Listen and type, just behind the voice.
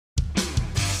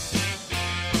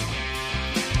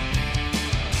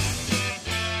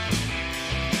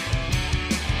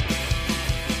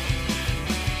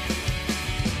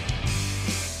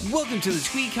Welcome to the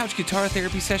Tweed Couch Guitar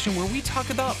Therapy Session, where we talk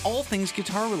about all things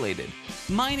guitar related.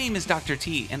 My name is Dr.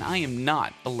 T, and I am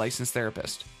not a licensed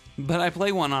therapist, but I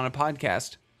play one on a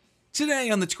podcast. Today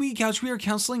on the Tweed Couch, we are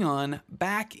counseling on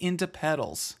Back into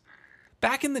Pedals.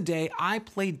 Back in the day, I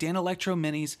played Danelectro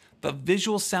Minis, the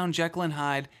Visual Sound Jekyll and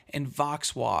Hyde, and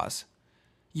Vox Wahs.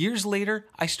 Years later,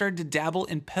 I started to dabble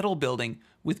in pedal building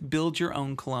with Build Your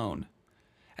Own Clone.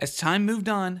 As time moved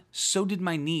on, so did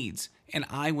my needs, and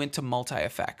I went to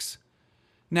multi-effects.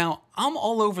 Now, I'm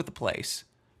all over the place,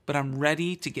 but I'm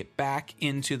ready to get back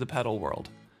into the pedal world.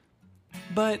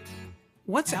 But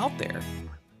what's out there?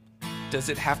 Does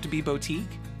it have to be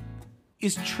boutique?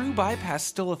 Is true bypass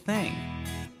still a thing?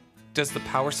 Does the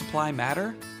power supply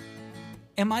matter?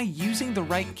 Am I using the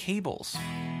right cables?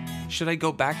 Should I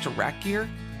go back to rack gear?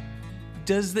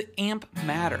 Does the amp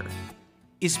matter?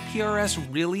 Is PRS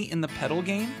really in the pedal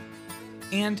game?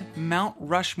 And Mount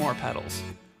Rushmore pedals.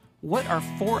 What are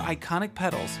 4 iconic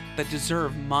pedals that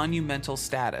deserve monumental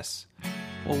status?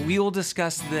 Well, we will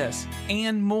discuss this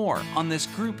and more on this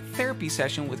group therapy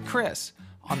session with Chris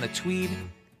on the Tweed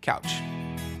Couch.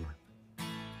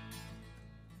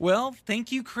 Well,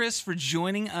 thank you, Chris, for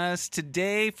joining us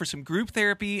today for some group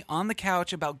therapy on the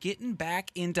couch about getting back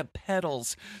into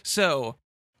pedals. So,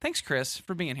 thanks, Chris,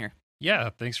 for being here. Yeah,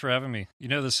 thanks for having me. You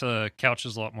know, this couch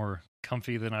is a lot more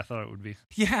comfy than I thought it would be.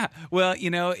 Yeah, well, you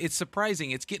know, it's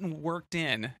surprising. It's getting worked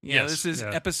in. You know, this is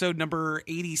episode number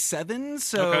 87,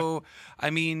 so, okay. I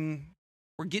mean,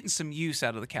 we're getting some use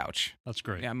out of the couch. That's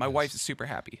great. Yeah, my wife is super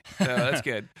happy, so that's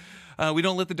good. We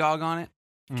don't let the dog on it,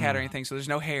 cat or anything, so there's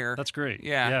no hair. That's great.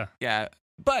 Yeah.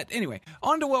 But anyway,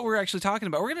 on to what we're actually talking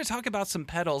about. We're going to talk about some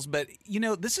pedals, but, you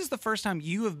know, this is the first time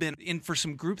you have been in for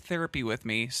some group therapy with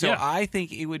me, so I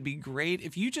think it would be great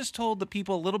if you just told the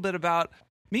people a little bit about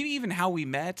maybe even how we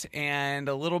met and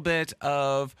a little bit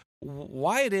of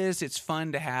why it is it's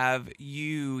fun to have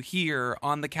you here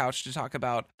on the couch to talk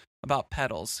about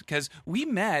pedals. Because we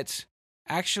met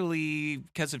actually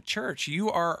because of church.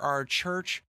 You are our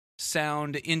church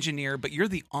sound engineer, but you're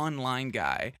the online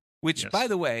guy, which, by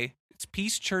the way, it's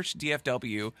Peace Church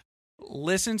DFW.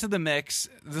 Listen to the mix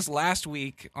this last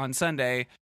week on Sunday.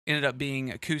 Ended up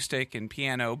being acoustic and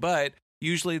piano, but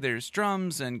usually there's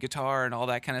drums and guitar and all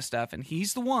that kind of stuff, and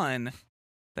he's the one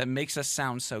that makes us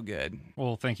sound so good.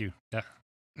 Well, thank you. Yeah.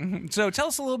 Mm-hmm. So tell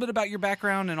us a little bit about your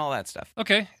background and all that stuff.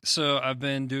 Okay, so I've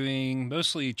been doing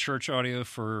mostly church audio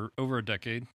for over a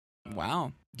decade.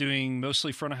 Wow. Doing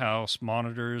mostly front of house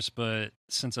monitors, but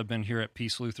since I've been here at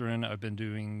Peace Lutheran, I've been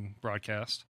doing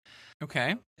broadcast.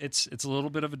 Okay. It's a little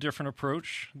bit of a different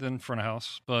approach than front of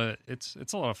house, but it's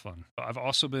a lot of fun. I've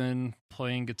also been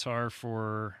playing guitar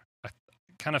for, I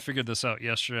kind of figured this out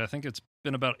yesterday, I think it's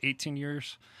been about 18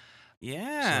 years.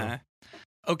 Yeah. So.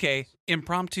 Okay,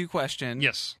 impromptu question.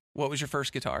 Yes. What was your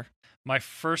first guitar? My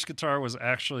first guitar was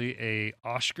actually a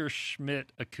Oscar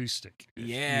Schmidt acoustic.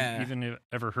 Yeah. If you even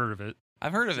ever heard of it.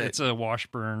 I've heard of it. It's a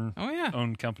Washburn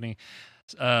owned company.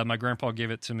 My grandpa gave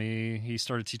it to me. He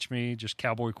started teaching me just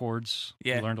cowboy chords.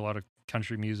 Yeah. We learned a lot of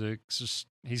country music.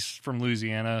 He's from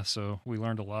Louisiana, so we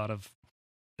learned a lot of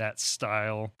that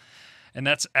style. And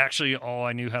that's actually all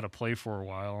I knew how to play for a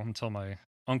while until my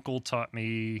uncle taught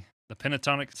me the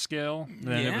pentatonic scale.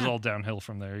 Then it was all downhill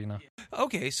from there, you know.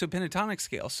 Okay, so pentatonic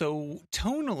scale. So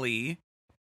tonally,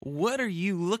 what are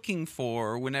you looking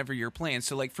for whenever you're playing?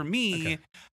 So like for me,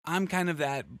 I'm kind of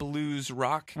that blues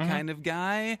rock kind of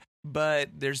guy, but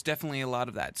there's definitely a lot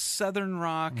of that southern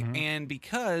rock. And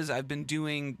because I've been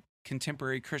doing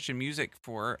contemporary Christian music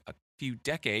for a few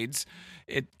decades,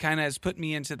 it kind of has put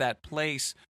me into that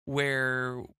place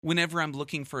where whenever I'm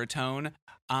looking for a tone,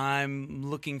 I'm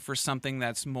looking for something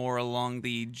that's more along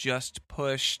the just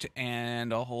pushed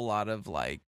and a whole lot of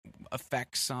like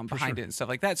effects behind it and stuff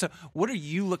like that. So what are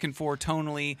you looking for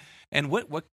tonally, and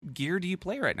what gear do you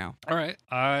play right now? All right.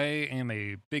 I am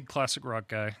a big classic rock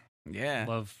guy. Yeah.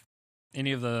 Love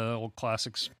any of the old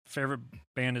classics. Favorite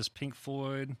band is Pink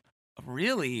Floyd.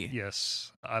 Really?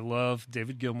 Yes. I love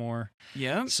David Gilmour.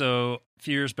 Yeah. So a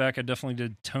few years back, I definitely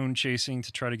did tone chasing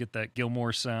to try to get that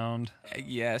Gilmour sound.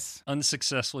 Yes.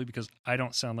 Unsuccessfully, because I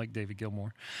don't sound like David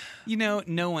Gilmour. You know,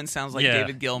 no one sounds like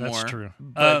David Gilmour. That's true.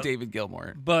 But David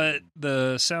Gilmour. But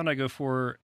the sound I go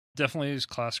for definitely is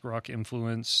classic rock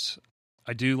influenced.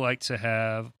 I do like to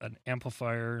have an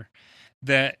amplifier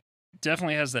that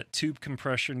definitely has that tube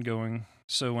compression going.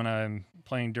 So when I'm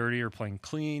playing dirty or playing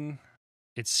clean,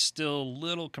 it's still a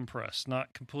little compressed,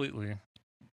 not completely.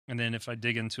 And then if I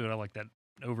dig into it, I like that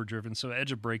overdriven. So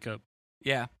edge of breakup.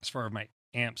 Yeah. As far as my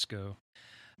amps go.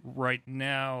 Right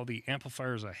now, the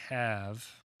amplifiers I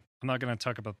have I'm not going to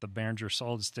talk about the Behringer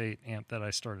solid state amp that I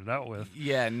started out with.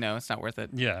 Yeah, no, it's not worth it.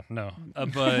 Yeah, no.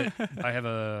 But I have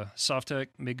a Softek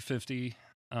MiG 50,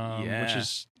 which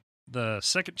is the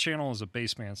second channel is a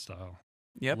bassman style.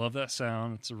 Yep. Love that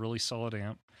sound. It's a really solid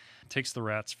amp. Takes the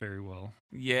rats very well.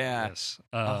 Yeah. Yes.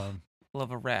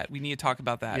 Love a rat. We need to talk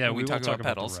about that Yeah, when we talk about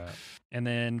pedals. the rat. And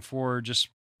then for just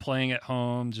playing at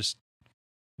home, just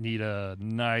need a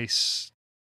nice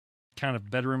kind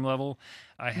of bedroom level.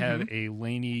 I have a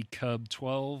Laney Cub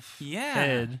 12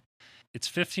 head. It's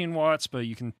 15 watts, but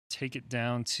you can take it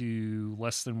down to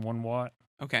less than 1 watt.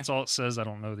 Okay. That's all it says. I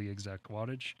don't know the exact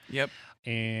wattage. Yep.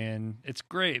 And it's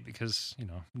great because,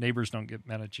 neighbors don't get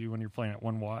mad at you when you're playing at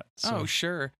 1 watt. So, oh,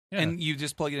 sure. Yeah. And you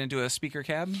just plug it into a speaker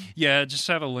cab? Yeah, just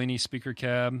have a Laney speaker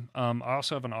cab. I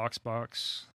also have an aux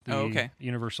box. Okay.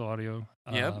 Universal Audio.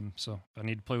 Yep. So if I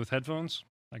need to play with headphones,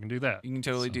 I can do that. You can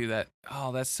totally do that.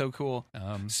 Oh, that's so cool.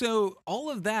 So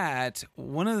all of that,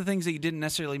 one of the things that you didn't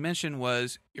necessarily mention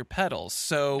was your pedals.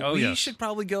 So we should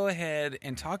probably go ahead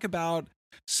and talk about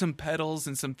some pedals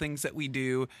and some things that we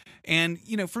do. And,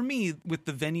 for me, with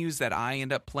the venues that I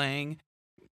end up playing,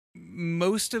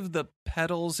 most of the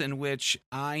pedals in which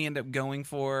I end up going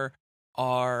for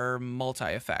are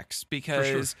multi-effects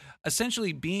because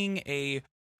essentially being a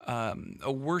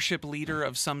worship leader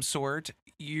of some sort,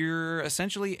 you're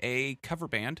essentially a cover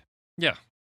band. Yeah.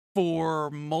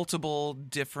 For multiple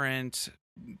different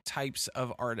types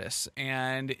of artists.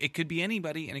 And it could be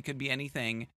anybody and it could be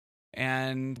anything.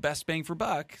 And best bang for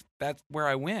buck, that's where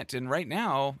I went. And right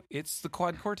now, it's the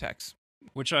Quad Cortex.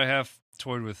 Which I have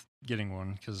toyed with getting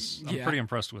one because I'm pretty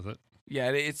impressed with it.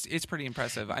 Yeah, it's pretty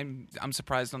impressive. I'm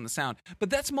surprised on the sound. But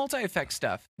that's multi-effect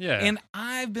stuff. Yeah. And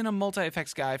I've been a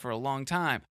multi-effects guy for a long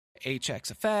time. HX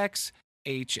Effects,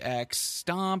 HX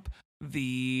Stomp,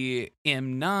 the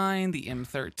M9, the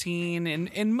M13,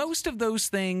 and most of those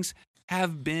things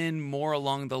have been more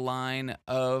along the line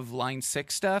of Line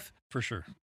 6 stuff. For sure.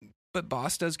 But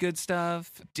Boss does good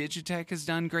stuff. Digitech has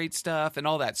done great stuff and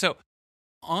all that. So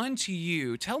on to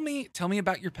you. Tell me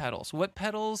about your pedals. What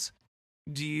pedals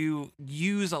do you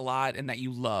use a lot and that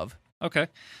you love? Okay.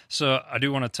 So I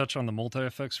do want to touch on the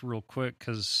multi-effects real quick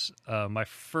because my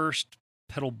first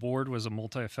pedal board was a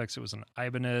multi-effects. It was an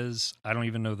Ibanez. I don't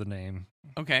even know the name.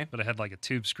 Okay. But it had like a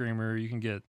tube screamer. You can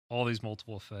get all these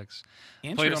multiple effects.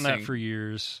 Interesting. Played on that for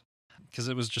years because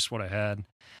it was just what I had.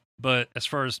 But as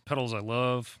far as pedals I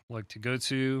love, like to go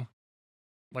to,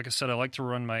 like I said, I like to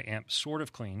run my amp sort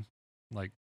of clean, like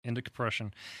into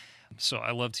compression. So I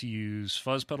love to use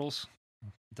fuzz pedals.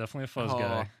 Definitely a fuzz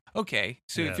guy. Okay.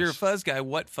 So if you're a fuzz guy,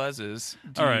 what fuzzes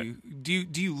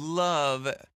do you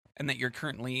love and that you're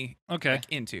currently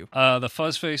into? The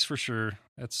fuzz face for sure.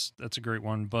 That's a great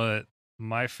one. But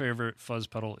my favorite fuzz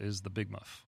pedal is the Big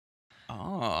Muff.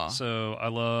 Oh. So I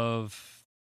love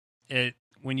it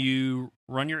when you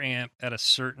run your amp at a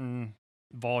certain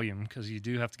volume, because you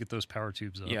do have to get those power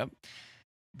tubes up. Yep.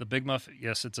 The Big Muff,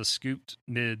 yes, it's a scooped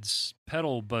mids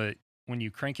pedal, but when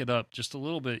you crank it up just a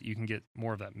little bit, you can get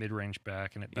more of that mid-range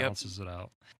back, and it balances it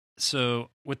out. So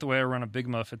with the way I run a Big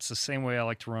Muff, it's the same way I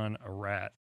like to run a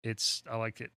Rat. I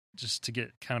like it just to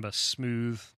get kind of a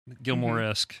smooth,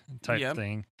 Gilmore-esque type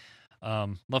thing.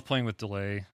 Love playing with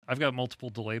delay. I've got multiple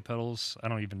delay pedals. I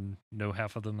don't even know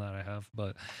half of them that I have,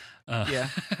 but yeah.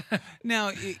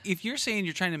 Now, if you're saying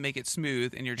you're trying to make it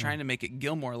smooth and you're trying to make it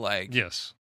Gilmore-like,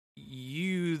 yes,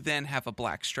 you then have a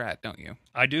black Strat, don't you?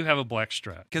 I do have a black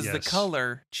Strat because the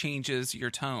color changes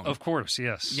your tone. Of course,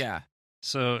 yes. Yeah.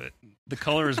 So the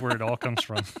color is where it all comes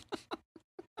from.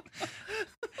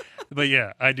 But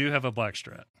yeah, I do have a black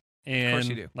Strat. And of course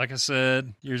you do. Like I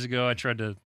said, years ago, I tried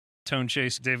to tone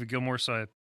chase David Gilmour, so I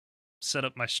set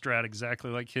up my Strat exactly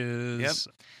like his.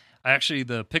 Yep.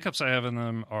 The pickups I have in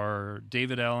them are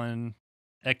David Allen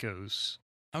Echoes.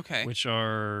 Okay. Which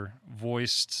are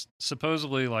voiced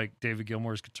supposedly like David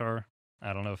Gilmour's guitar.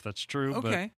 I don't know if that's true.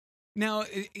 Okay. Now,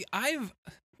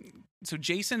 so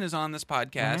Jason is on this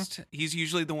podcast. He's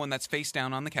usually the one that's face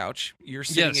down on the couch. You're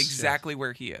sitting exactly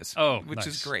where he is. Oh, which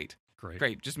is great.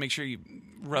 Great. Just make sure you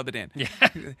rub it in. Yeah.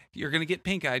 You're going to get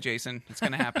pink eye, Jason. It's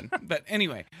going to happen. But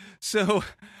anyway, so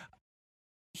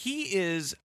he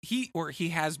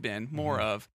has been more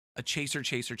of a chaser,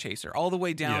 all the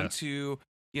way down to,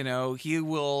 he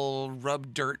will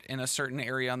rub dirt in a certain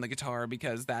area on the guitar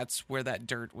because that's where that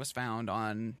dirt was found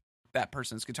on that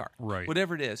person's guitar. Right.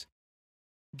 Whatever it is.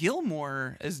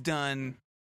 Gilmour has done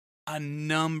a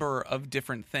number of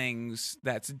different things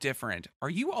that's different. Are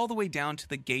you all the way down to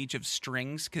the gauge of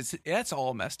strings? Because that's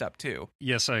all messed up too.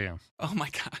 Yes, I am. Oh my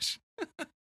gosh.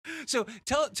 So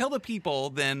tell the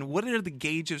people then, what are the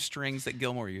gauge of strings that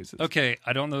Gilmour uses? Okay,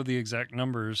 I don't know the exact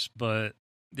numbers, but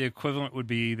the equivalent would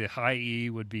be the high E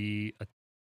would be a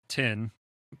 10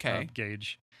 Okay.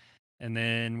 gauge. And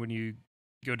then when you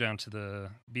go down to the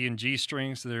B and G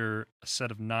strings, they're a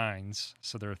set of 9s.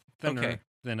 So they're thinner Okay.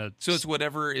 than a... So it's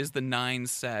whatever is the 9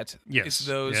 set. Yes. It's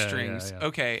those Yeah, strings. yeah.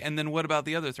 Okay. And then what about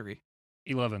the other 3?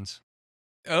 11s.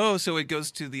 Oh, so it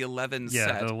goes to the 11 Yeah,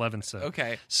 set. the 11 set.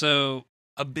 Okay. So...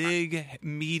 A big,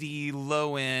 meaty,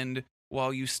 low end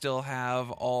while you still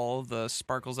have all the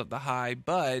sparkles at the high,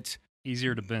 but...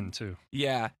 Easier to bend, too.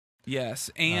 Yeah. Yes.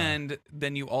 And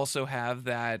then you also have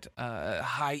that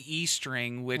high E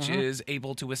string, which is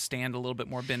able to withstand a little bit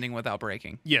more bending without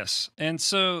breaking. Yes. And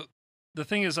so the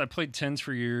thing is, I played 10s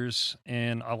for years,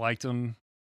 and I liked them.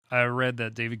 I read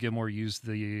that David Gilmour used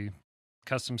the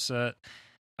custom set.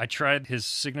 I tried his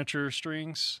signature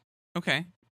strings. Okay.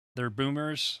 They're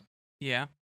boomers, Yeah.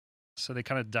 so they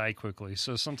kind of die quickly.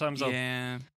 So sometimes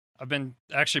Yeah. I've been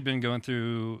going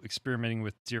through experimenting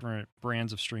with different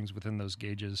brands of strings within those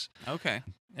gauges, Okay.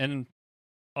 and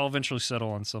I'll eventually settle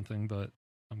on something. But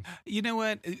You know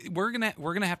what? We're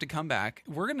gonna have to come back.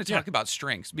 We're gonna talk about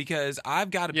strings because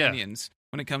I've got opinions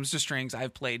when it comes to strings.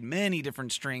 I've played many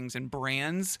different strings and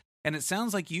brands, and it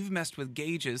sounds like you've messed with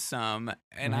gauges some.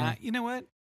 And you know what?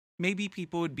 Maybe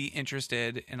people would be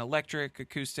interested in electric,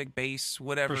 acoustic, bass,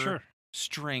 whatever for sure,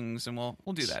 strings, and we'll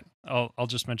do that. I'll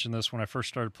just mention this. When I first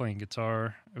started playing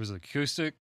guitar, it was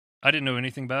acoustic. I didn't know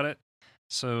anything about it,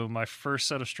 so my first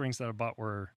set of strings that I bought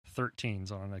were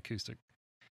 13s on an acoustic.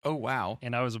 Oh wow!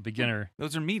 And I was a beginner.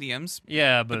 Those are mediums.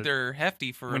 Yeah, but they're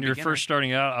hefty for when a you're beginner. first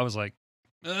starting out. I was like,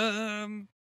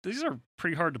 these are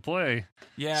pretty hard to play.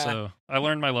 Yeah. So I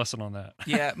learned my lesson on that.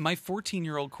 Yeah, my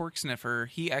 14-year-old cork sniffer,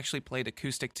 he actually played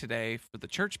acoustic today for the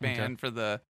church band for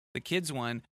the kids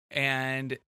one,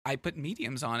 and I put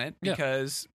mediums on it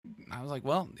because I was like,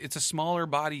 well, it's a smaller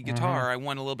body guitar. I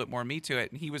want a little bit more meat to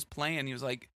it. And he was playing. He was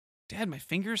like, Dad, my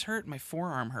fingers hurt. My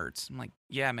forearm hurts. I'm like,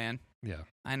 yeah, man. Yeah.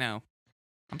 I know.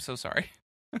 I'm so sorry.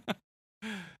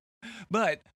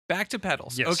 But back to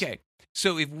pedals. Yes. Okay.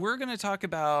 So if we're going to talk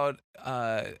about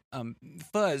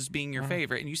fuzz being your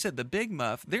favorite, and you said the Big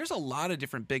Muff, there's a lot of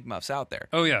different Big Muffs out there.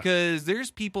 Oh, yeah. Because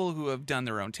there's people who have done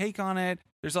their own take on it.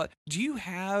 There's a lot. Do you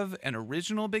have an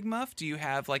original Big Muff? Do you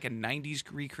have like a 90s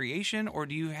recreation? Or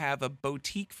do you have a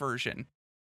boutique version?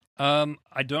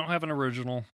 I don't have an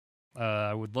original.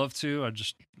 I would love to. I'm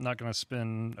just not going to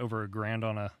spend over $1,000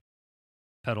 on a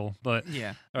pedal. But,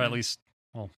 or at least,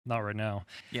 well, not right now.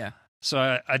 Yeah.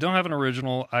 So I don't have an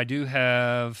original. I do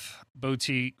have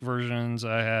boutique versions.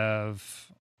 I have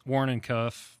worn and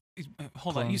cuff.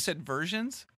 Hold on, you said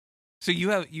versions? So you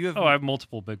have Oh, I have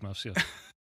multiple Big Muffs, yes.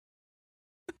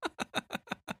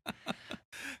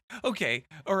 Okay.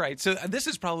 All right. So this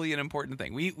is probably an important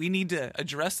thing. We need to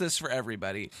address this for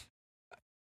everybody.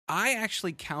 I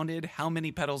actually counted how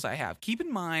many pedals I have. Keep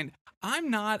in mind,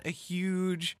 I'm not a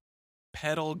huge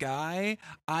pedal guy.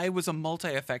 I was a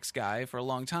multi-effects guy for a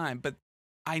long time, but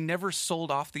I never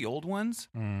sold off the old ones.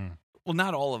 Well,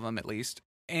 not all of them, at least.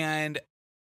 And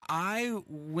I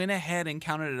went ahead and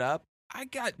counted it up. I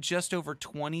got just over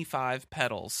 25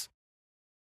 pedals.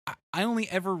 I only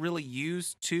ever really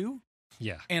used 2.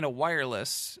 Yeah. And a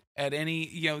wireless at any,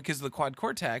 because of the Quad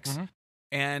Cortex,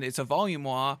 and it's a volume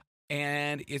wah,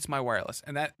 and it's my wireless,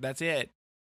 and that's it.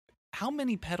 How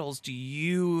many pedals do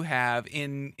you have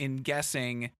in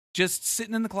guessing, just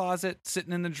sitting in the closet,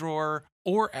 sitting in the drawer,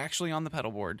 or actually on the pedal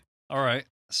board? All right.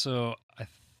 So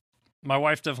my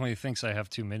wife definitely thinks I have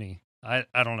too many. I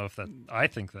don't know if I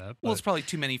think that. Well, it's probably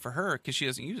too many for her because she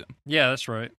doesn't use them. Yeah, that's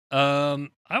right. I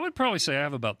would probably say I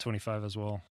have about 25 as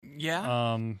well.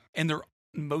 Yeah. And they're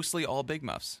mostly all Big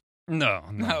Muffs. No.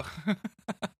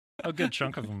 A good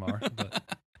chunk of them are.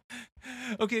 But.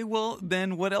 Okay, well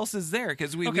then, what else is there?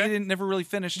 Because we didn't never really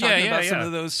finish talking about some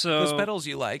of those pedals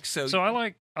you like. So I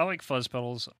like fuzz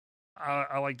pedals.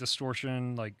 I like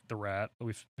distortion, like the Rat that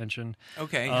we've mentioned.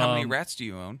 Okay, how many Rats do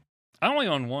you own? I only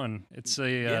own one. It's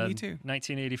a me too.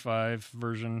 1985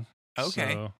 version.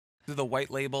 Okay, so, the white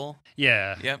label.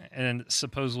 Yeah. Yep. And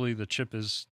supposedly the chip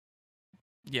is.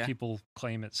 Yeah. People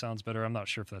claim it sounds better. I'm not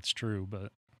sure if that's true,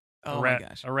 but my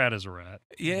gosh, a rat is a rat.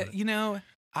 Yeah, but.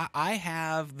 I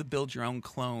have the build your own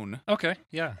clone. Okay,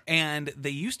 yeah. And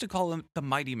they used to call it the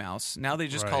Mighty Mouse. Now they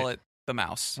just call it the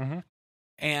Mouse.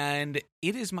 And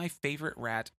it is my favorite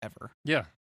Rat ever. Yeah.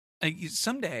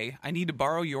 Someday I need to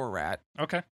borrow your Rat.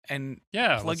 Okay. And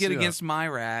plug it against my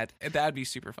Rat. That'd be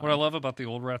super fun. What I love about the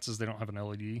old Rats is they don't have an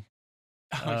LED.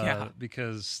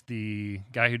 Because the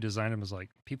guy who designed them was like,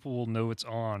 people will know it's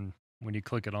on when you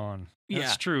click it on.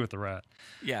 That's true with the Rat.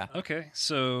 Yeah. Okay,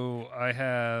 so I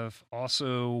have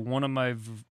also one of my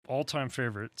all-time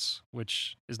favorites,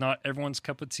 which is not everyone's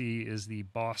cup of tea, is the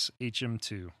Boss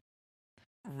HM2.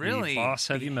 Really? The Boss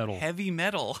Heavy The Metal. Heavy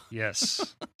metal.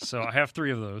 Yes. So I have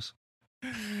 3 of those.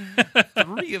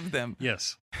 3 of them.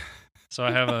 Yes. So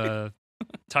I have a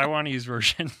Taiwanese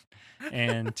version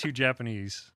and 2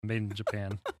 Japanese made in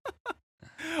Japan.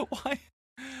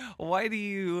 Why do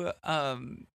you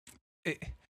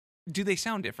do they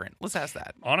sound different? Let's ask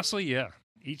that. Honestly, yeah.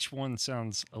 Each one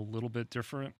sounds a little bit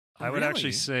different. I would Really?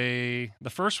 actually say the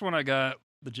first one I got,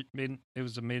 it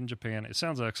was a made in Japan. It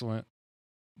sounds excellent.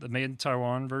 The made in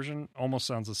Taiwan version almost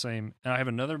sounds the same. And I have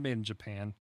another made in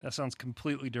Japan that sounds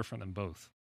completely different than both.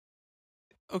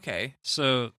 Okay.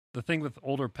 So the thing with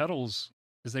older pedals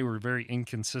is they were very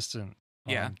inconsistent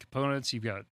on Yeah. components. You've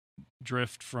got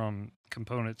drift from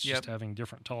components just having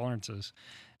different tolerances.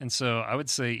 And so I would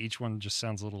say each one just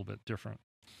sounds a little bit different.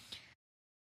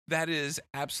 That is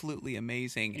absolutely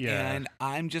amazing. Yeah. And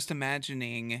I'm just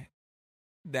imagining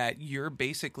that you're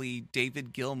basically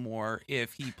David Gilmour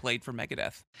if he played for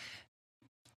Megadeth.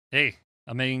 Hey,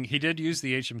 I mean, he did use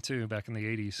the HM2 back in the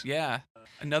 80s. Yeah.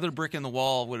 Another brick in the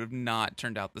wall would have not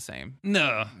turned out the same.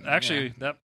 No, actually,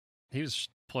 he was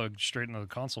plugged straight into the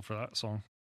console for that song.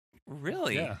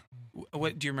 Really? Yeah.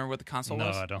 What do you remember what the console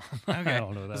was? No, I don't. Okay. I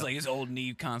don't know that. It was like his old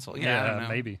Neve console. Yeah, I don't know.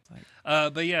 maybe.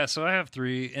 Like- But yeah, so I have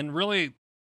 3, and really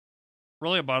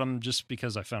I bought them just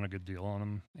because I found a good deal on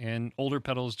them. And older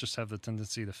pedals just have the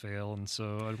tendency to fail, and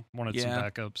so I wanted some Yeah.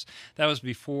 backups. That was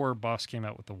before Boss came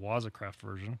out with the Wazacraft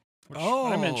version, which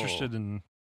Oh. I'm interested in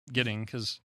getting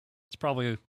because it's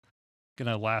probably going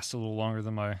to last a little longer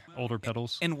than my older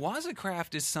pedals. And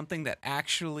Wazacraft is something that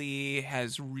actually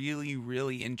has really,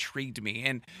 really intrigued me,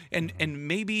 and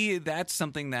maybe that's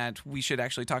something that we should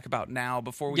actually talk about now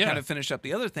before we Yeah. kind of finish up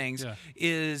the other things. Yeah.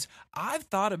 Is I've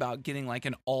thought about getting like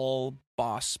an all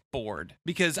Boss board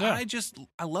because Yeah.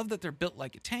 I love that they're built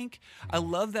like a tank. I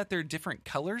love that they're different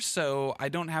colors, so I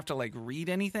don't have to like read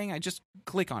anything. I just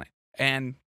click on it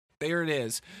and there it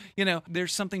is. You know,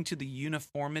 there's something to the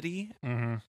uniformity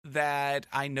Mm-hmm. that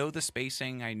I know the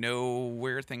spacing, I know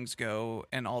where things go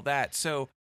and all that. So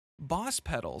Boss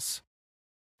pedals,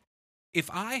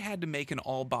 if I had to make an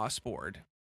all Boss board,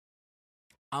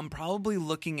 I'm probably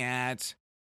looking at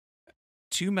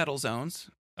 2 metal zones.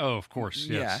 Oh, of course.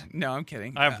 Yes. Yeah, no, I'm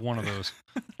kidding. I have one of those.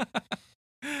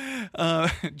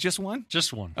 Just one?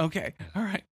 Just one. Okay. All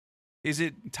right. Is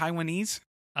it Taiwanese?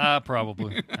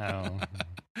 Probably. I don't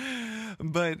know.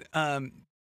 But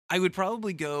I would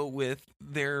probably go with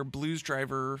their Blues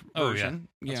Driver Oh, yeah. version.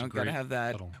 That's a You know, gotta great have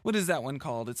that. pedal. What is that one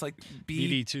called? It's like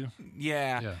BD2.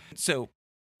 Yeah. Yeah. So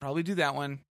probably do that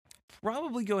one.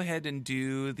 Probably go ahead and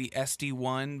do the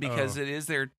SD1 because Oh. it is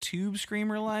their tube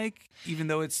screamer like, even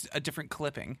though it's a different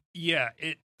clipping. Yeah,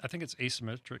 I think it's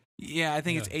asymmetric. Yeah, I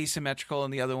think it's Yeah. asymmetrical,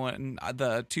 and the other one,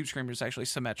 the tube screamer, is actually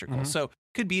symmetrical. Mhm. So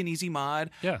could be an easy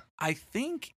mod. Yeah. I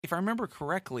think, if I remember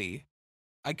correctly,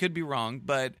 I could be wrong,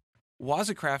 but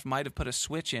Wazacraft might have put a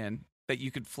switch in that you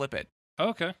could flip it.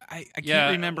 Okay. I can't Yeah,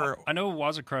 remember. I know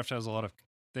Wazacraft has a lot of.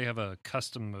 They have a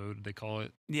custom mode, they call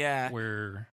it, Yeah,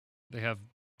 where they have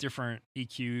different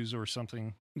EQs or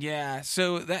something. yeah.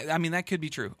 So that could be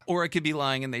true, or it could be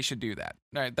lying, and they should do that.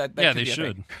 All right, that Yeah, could they be a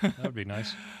thing. should. That would be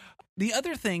nice. The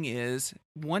other thing is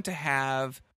want to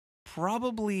have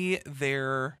probably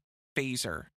their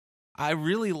phaser. I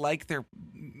really like their.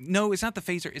 No, it's not the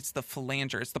phaser. It's the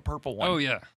flanger. It's the purple one. Oh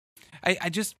yeah. I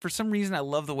just, for some reason, I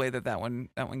love the way that one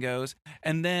goes.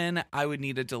 And then I would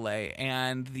need a delay,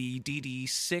 and the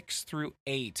DD6 through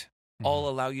 8 all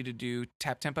allow you to do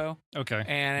tap tempo, Okay.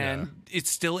 and it's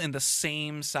still in the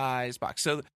same size box.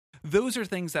 So those are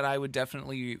things that I would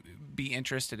definitely be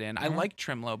interested in. I Mhm. like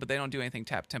tremolo, but they don't do anything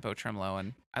tap tempo tremolo,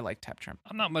 and I like tap trem.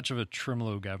 I'm not much of a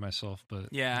tremolo guy myself, but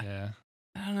Yeah.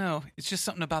 I don't know. It's just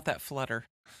something about that flutter.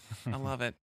 I love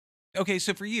it. Okay,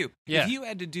 so for you, Yeah. if you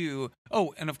had to do,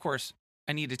 and of course,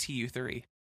 I need a TU3.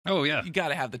 Oh yeah. You got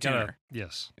to have the tuner.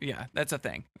 Yes. Yeah, that's a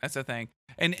thing.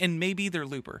 And maybe their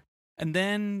looper. And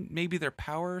then maybe their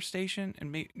power station.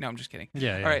 And no, I'm just kidding.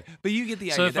 Yeah. All right, but you get the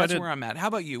So idea. if I That's did- where I'm at. How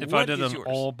about you? If What I did is an yours?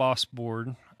 all Boss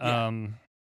board,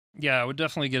 Yeah. I would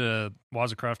definitely get a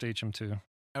Wazacraft HM2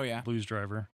 Oh yeah. Blues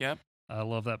Driver. Yep. I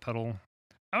love that pedal.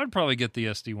 I would probably get the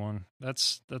SD1.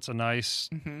 That's a nice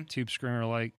Mm-hmm. tube screamer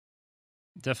like.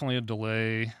 Definitely a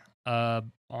delay.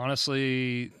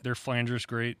 Honestly, their flanger's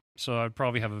great, so I'd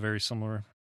probably have a very similar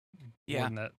Yeah. board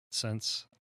in that sense.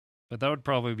 But that would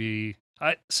probably be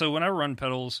so when I run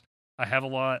pedals, I have a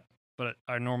lot, but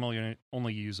I normally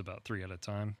only use about 3 at a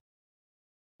time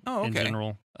Oh, in okay.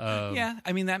 general. Yeah,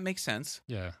 I mean that makes sense.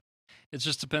 Yeah. It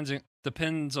just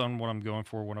depends on what I'm going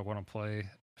for, what I want to play.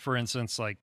 For instance,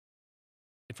 like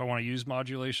if I want to use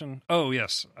modulation. Oh,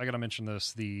 yes. I got to mention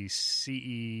this. The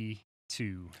CE2.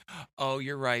 Oh,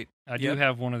 you're right. I do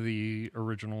have one of the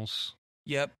originals.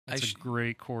 Yep. It's a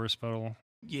great chorus pedal.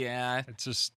 Yeah. It's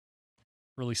just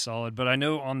really solid. But I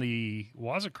know on the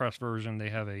Wazacraft version, they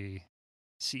have a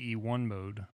CE1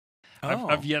 mode. Oh.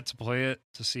 I've yet to play it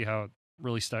to see how it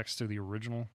really stacks to the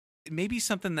original. Maybe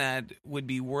something that would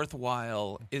be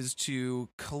worthwhile is to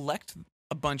collect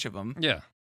a bunch of them. Yeah.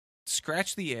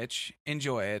 Scratch the itch,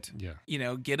 enjoy it. Yeah.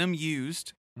 Get them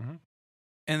used, mm-hmm.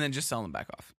 and then just sell them back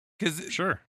off. Because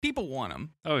sure, people want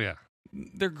them. Oh, yeah.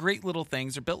 They're great little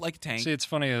things. They're built like a tank. See, it's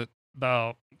funny.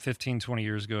 About 15, 20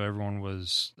 years ago, everyone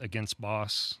was against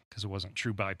Boss because it wasn't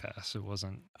true bypass. It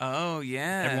wasn't. Oh,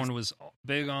 yeah. Everyone was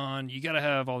big on, you got to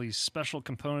have all these special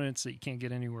components that you can't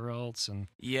get anywhere else. And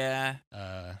yeah.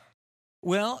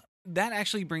 Well, that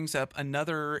actually brings up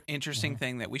another interesting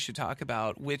thing that we should talk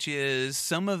about, which is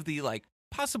some of the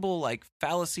possible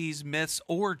fallacies, myths,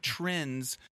 or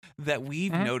trends that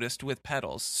we've noticed with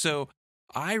pedals. So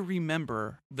I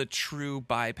remember the true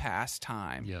bypass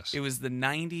time. Yes. It was the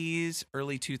 90s,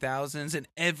 early 2000s, and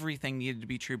everything needed to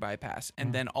be true bypass.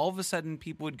 And then all of a sudden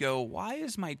people would go, why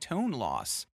is my tone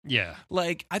loss? Yeah.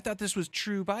 I thought this was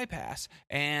true bypass.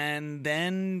 And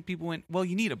then people went, well,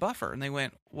 you need a buffer. And they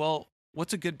went, well,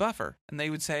 what's a good buffer? And they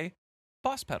would say,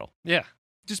 Boss pedal. Yeah.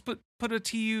 Just put a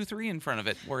TU3 in front of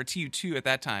it, or a TU2 at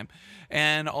that time.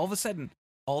 And all of a sudden,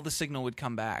 all the signal would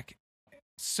come back.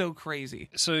 So crazy.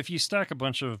 So if you stack a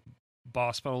bunch of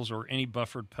Boss pedals or any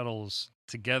buffered pedals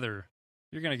together,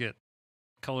 you're going to get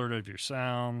color out of your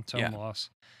sound, tone loss.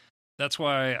 That's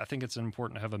why I think it's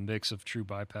important to have a mix of true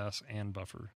bypass and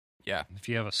buffer. Yeah. If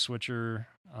you have a switcher,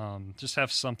 just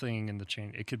have something in the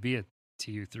chain. It could be a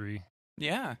TU3.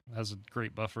 Yeah. It has a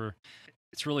great buffer.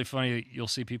 It's really funny. You'll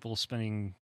see people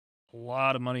spending a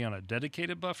lot of money on a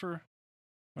dedicated buffer.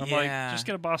 I'm like, just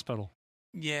get a Boss pedal.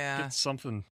 Yeah. Get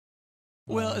something.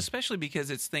 Well, especially because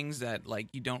it's things that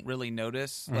you don't really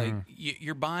notice.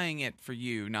 You're buying it for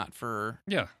you, not for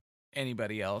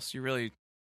anybody else. It's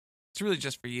really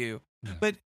just for you. Yeah.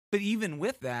 But even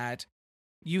with that,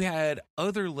 you had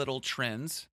other little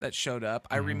trends that showed up.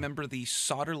 I remember the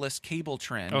solderless cable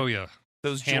trend. Oh yeah,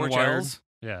 those George-L's.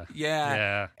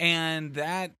 Yeah. And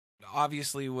that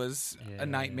obviously was a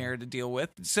nightmare to deal with.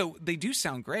 So they do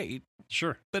sound great.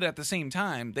 Sure. But at the same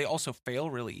time, they also fail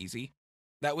really easy.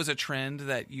 That was a trend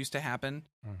that used to happen.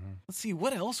 Let's see,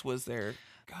 what else was there?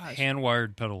 Gosh.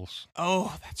 Hand-wired pedals.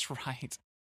 Oh, that's right.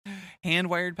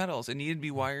 Hand-wired pedals. It needed to be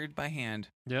wired by hand.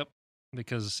 Yep,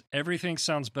 because everything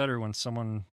sounds better when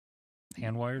someone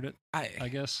hand-wired it, I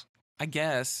guess. I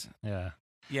guess. Yeah.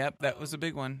 Yep, that was a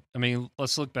big one. I mean,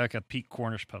 let's look back at Pete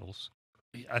Cornish pedals.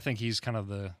 I think he's kind of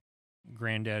the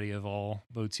granddaddy of all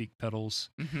boutique pedals.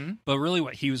 But really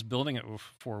what he was building it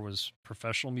for was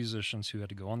professional musicians who had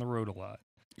to go on the road a lot.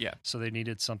 Yeah. So they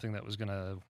needed something that was going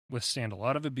to withstand a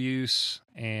lot of abuse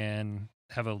and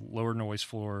have a lower noise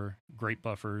floor, great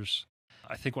buffers.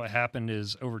 I think what happened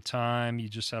is over time, you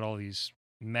just had all these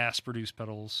mass-produced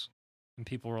pedals, and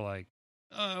people were like,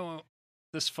 oh,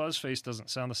 this fuzz face doesn't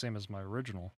sound the same as my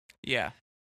original. Yeah.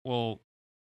 Well,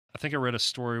 I think I read a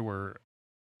story where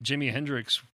Jimi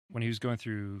Hendrix, when he was going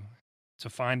through to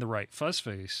find the right fuzz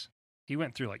face, he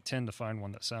went through 10 to find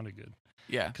one that sounded good.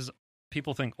 Yeah. Because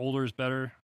people think older is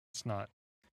better. It's not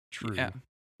true. Yeah.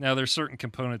 Now, there's certain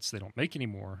components they don't make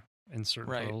anymore in certain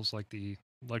right. pedals, like the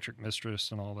Electric Mistress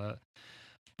and all that.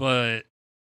 But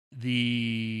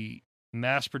the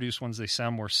mass-produced ones, they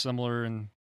sound more similar. And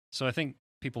so I think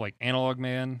people like Analog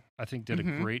Man, I think, did a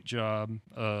great job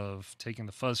of taking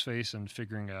the fuzz face and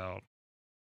figuring out,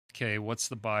 okay, what's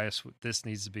the bias? What this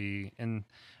needs to be. And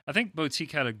I think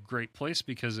Boutique had a great place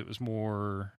because it was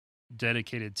more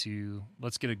dedicated to,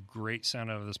 let's get a great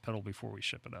sound out of this pedal before we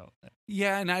ship it out.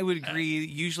 Yeah, and I would agree.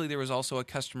 Usually there was also a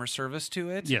customer service to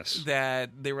it. Yes. That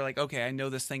they were like, okay, I know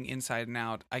this thing inside and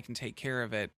out. I can take care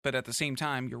of it. But at the same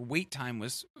time, your wait time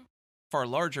was far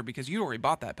larger because you already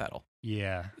bought that pedal.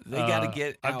 Yeah. They got to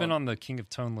get out. I've been on the King of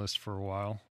Tone list for a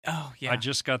while. Oh, yeah. I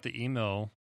just got the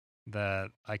email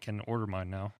that I can order mine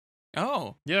now.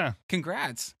 Oh. Yeah.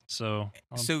 Congrats. So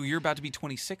you're about to be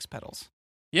 26 pedals.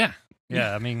 Yeah.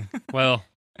 Yeah. I mean, well,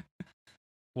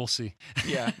 we'll see.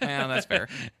 Yeah. That's fair.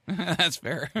 That's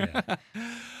fair. Yeah.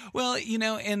 Well,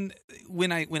 and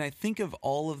when I think of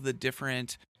all of the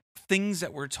different things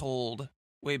that were told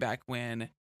way back when,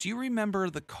 do you remember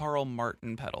the Carl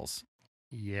Martin pedals?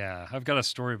 Yeah. I've got a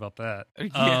story about that.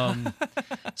 Yeah.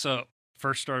 So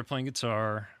first started playing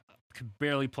guitar, could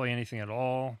barely play anything at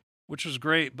all, which was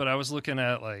great. But I was looking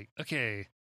at okay,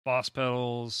 Boss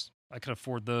pedals, I could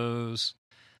afford those,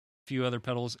 a few other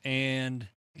pedals. And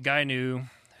a guy I knew,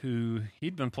 who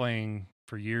he'd been playing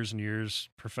for years and years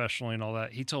professionally and all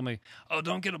that. He told me, "Oh,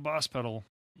 don't get a Boss pedal.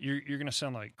 You're going to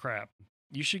sound like crap.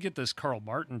 You should get this Carl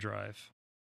Martin drive."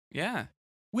 Yeah.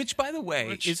 Which, by the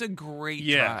way, is a great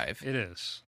drive. It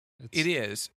is. It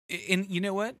is. And you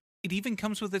know what? It even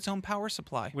comes with its own power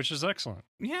supply. Which is excellent.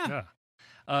 Yeah.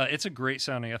 It's a great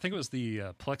sounding. I think it was the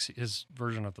Plexi, his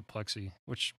version of the Plexi,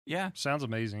 which sounds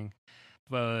amazing.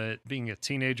 But being a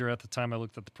teenager at the time, I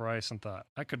looked at the price and thought,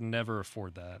 I could never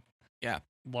afford that. Yeah.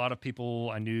 A lot of people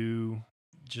I knew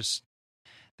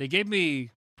they gave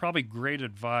me probably great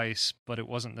advice, but it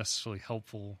wasn't necessarily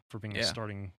helpful for being a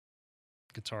starting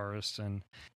guitarist. And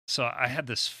so I had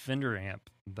this Fender amp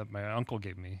that my uncle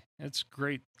gave me. It's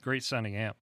great sounding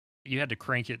amp. You had to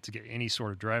crank it to get any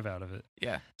sort of drive out of it.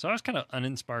 Yeah. So I was kind of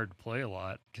uninspired to play a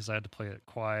lot because I had to play it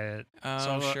quiet.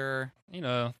 Oh, sure.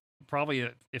 Probably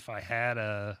if I had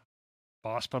a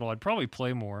Boss pedal, I'd probably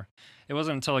play more. It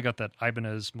wasn't until I got that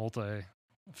Ibanez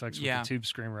multi-effects with the Tube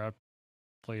Screamer, I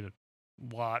played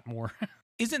a lot more.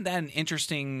 Isn't that an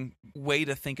interesting way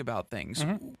to think about things?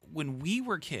 Mm-hmm. When we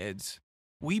were kids,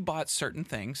 we bought certain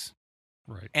things.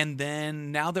 Right. And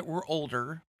then now that we're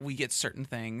older, we get certain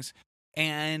things.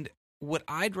 And what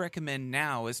I'd recommend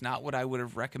now is not what I would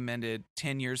have recommended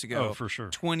 10 years ago. Oh, for sure.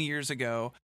 20 years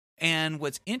ago. And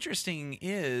what's interesting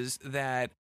is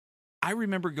that I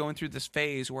remember going through this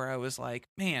phase where I was like,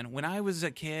 man, when I was a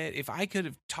kid, if I could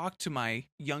have talked to my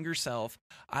younger self,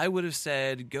 I would have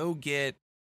said, go get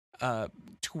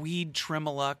Tweed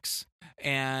Tremolux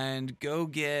and go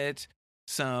get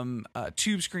some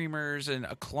Tube Screamers and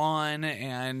a Klon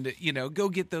and, go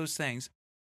get those things.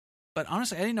 But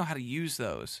honestly, I didn't know how to use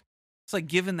those. It's like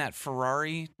giving that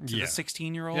Ferrari to the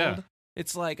 16-year-old. Yeah.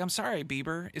 It's like, I'm sorry,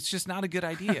 Bieber. It's just not a good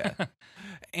idea.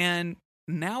 And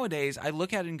nowadays, I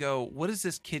look at it and go, what is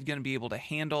this kid going to be able to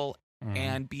handle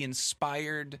and be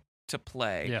inspired to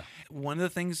play? Yeah. One of the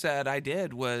things that I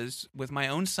did was with my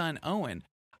own son, Owen,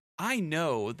 I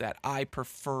know that I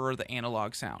prefer the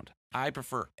analog sound. I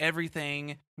prefer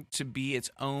everything to be its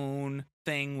own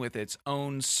thing with its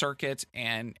own circuit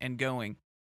and going.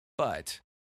 But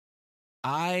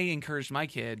I encouraged my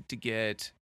kid to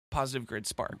get Positive Grid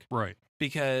Spark. Right.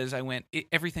 Because I went,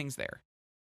 everything's there.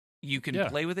 You can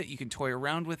play with it. You can toy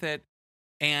around with it.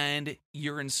 And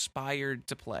you're inspired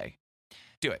to play.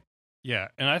 Do it. Yeah.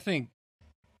 And I think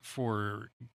for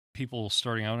people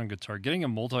starting out on guitar, getting a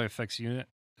multi-effects unit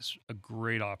is a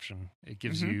great option. It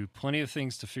gives you plenty of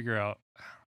things to figure out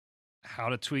how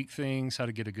to tweak things, how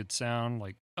to get a good sound.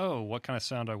 Like, what kind of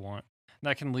sound I want. And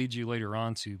that can lead you later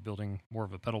on to building more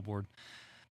of a pedal board.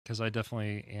 Because I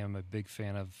definitely am a big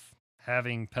fan of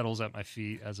having pedals at my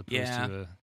feet as opposed to a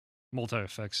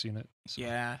multi-effects unit. So.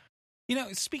 Yeah.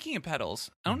 Speaking of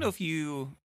pedals, I don't know if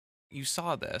you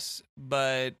saw this,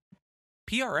 but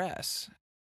PRS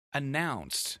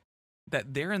announced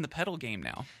that they're in the pedal game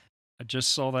now. I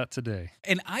just saw that today.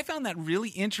 And I found that really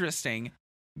interesting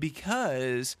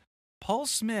because Paul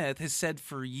Smith has said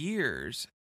for years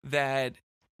that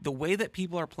the way that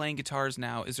people are playing guitars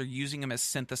now is they're using them as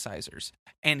synthesizers.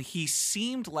 And he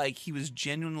seemed like he was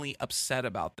genuinely upset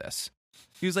about this.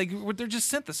 He was like, they're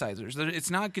just synthesizers. It's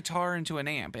not guitar into an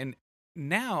amp. And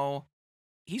now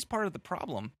he's part of the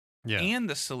problem and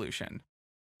the solution.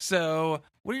 So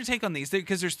what are your take on these?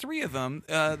 Because there's three of them.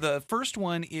 The first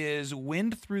one is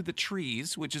Wind Through the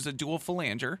Trees, which is a dual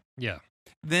phalange. Yeah.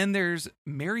 Then there's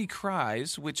Mary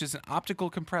Cries, which is an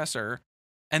optical compressor.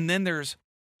 And then there's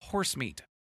Horsemeat.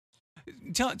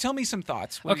 Tell me some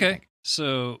thoughts. What do you think?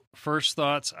 So first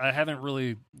thoughts, I haven't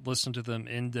really listened to them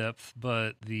in depth,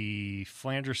 but the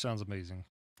flanger sounds amazing.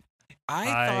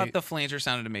 I thought the flanger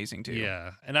sounded amazing too.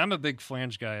 Yeah, and I'm a big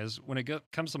flange guy. When it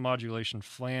comes to modulation,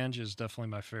 flange is definitely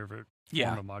my favorite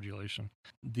form of modulation.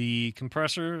 The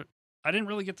compressor, I didn't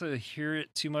really get to hear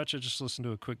it too much. I just listened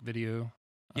to a quick video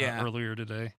earlier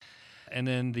today. And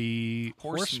then the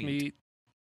Horsemeat,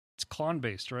 it's Klon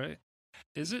based, right?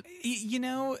 Is it?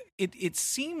 It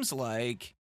seems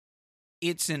like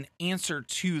it's an answer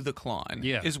to the Klon,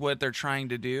 is what they're trying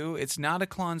to do. It's not a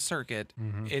Klon circuit.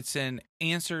 Mm-hmm. It's an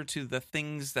answer to the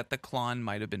things that the Klon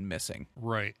might have been missing.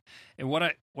 Right. And what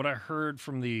I heard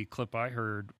from the clip I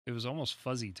heard, it was almost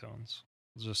fuzzy tones.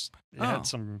 It had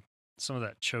some of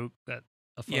that choke that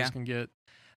a fuzz can get.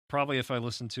 Probably if I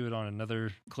listened to it on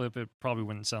another clip, it probably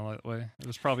wouldn't sound that way. It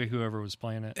was probably whoever was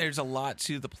playing it. There's a lot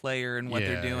to the player and what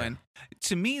they're doing.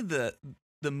 To me, the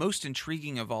most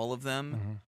intriguing of all of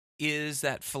them is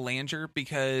that phalange,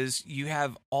 because you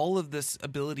have all of this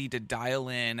ability to dial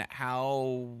in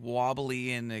how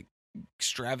wobbly and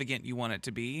extravagant you want it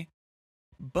to be.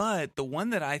 But the one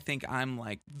that I think I'm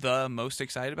like the most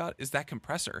excited about is that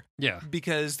compressor. Yeah.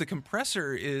 Because the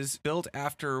compressor is built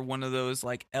after one of those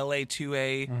like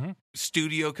LA2A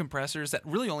studio compressors that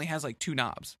really only has like 2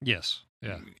 knobs. Yes.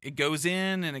 Yeah. It goes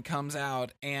in and it comes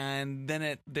out, and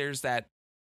then there's that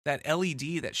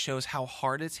LED that shows how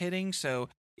hard it's hitting. So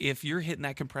if you're hitting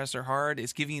that compressor hard,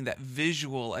 it's giving you that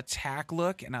visual attack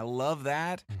look, and I love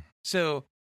that. So,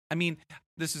 I mean,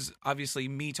 this is obviously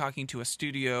me talking to a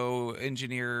studio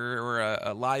engineer or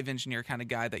a live engineer kind of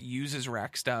guy that uses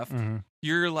rack stuff.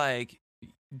 You're like,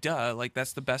 duh, like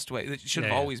that's the best way. It should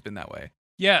have always been that way.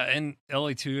 Yeah, and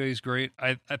LA2A is great.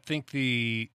 I think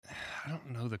I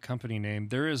don't know the company name.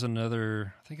 There is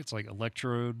another, I think it's like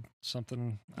Electrode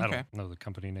something. I don't know the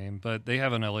company name, but they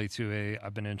have an LA2A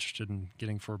I've been interested in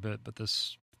getting for a bit, but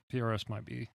this PRS might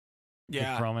be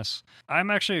a promise.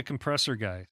 I'm actually a compressor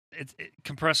guy.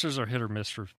 Compressors are hit or miss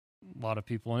for a lot of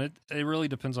people, and it really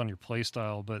depends on your play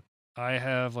style, but I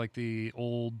have like the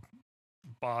old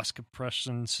Boss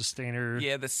compression sustainer.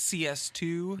 Yeah, the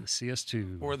CS2. The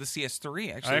CS2. Or the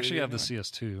CS3, actually. I actually have the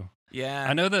CS2. Yeah.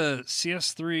 I know the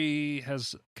CS3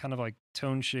 has kind of like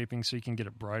tone shaping so you can get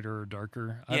it brighter or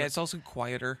darker. Yeah, it's also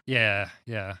quieter. Yeah.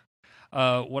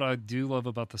 What I do love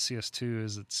about the CS2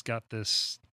 is it's got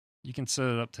this, you can set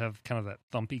it up to have kind of that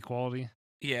thumpy quality.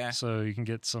 Yeah. So you can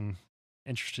get some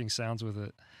interesting sounds with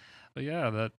it. But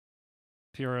yeah, that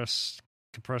PRS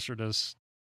compressor does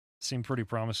seem pretty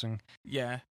promising.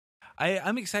 Yeah.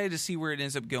 I'm excited to see where it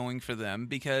ends up going for them,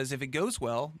 because if it goes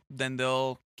well, then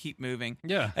they'll keep moving.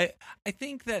 Yeah. I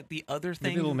think that the other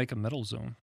thing... Maybe they'll make a metal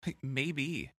zone.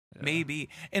 Maybe.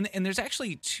 And there's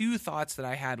actually 2 thoughts that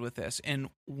I had with this. And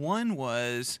one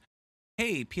was,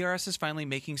 hey, PRS is finally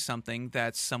making something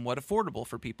that's somewhat affordable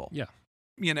for people. Yeah.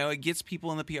 You know, it gets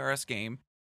people in the PRS game.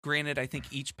 Granted, I think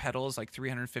each pedal is like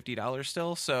 $350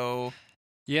 still, so...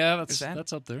 Yeah,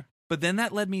 that's up there. But then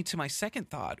that led me to my second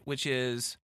thought, which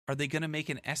is, are they going to make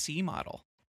an SE model?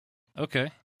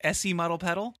 Okay. SE model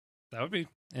pedal? That would be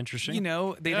interesting. You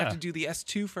know, they'd have to do the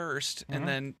S2 first, and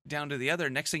then down to the other.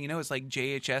 Next thing you know, it's like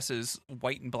JHS's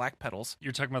white and black pedals.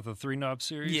 You're talking about the 3-knob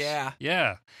series? Yeah.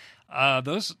 Yeah.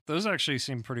 Those actually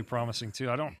seem pretty promising, too.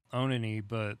 I don't own any,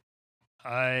 but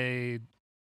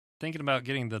thinking about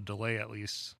getting the delay at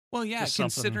least. Well, yeah,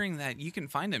 considering that you can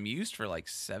find them used for like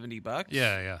 $70.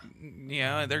 Yeah. You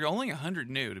know, they're only 100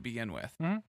 new to begin with.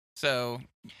 So,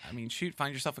 I mean, shoot,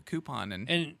 find yourself a coupon.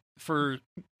 And for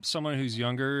someone who's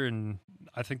younger and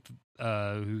I think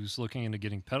who's looking into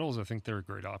getting pedals, I think they're a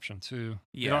great option too.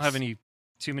 Yes. You don't have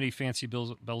too many fancy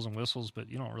bells and whistles, but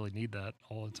you don't really need that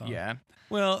all the time. Yeah.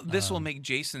 Well, this will make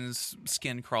Jason's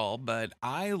skin crawl, but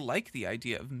I like the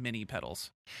idea of mini pedals.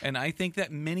 And I think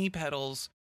that mini pedals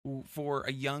for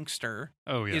a youngster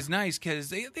is nice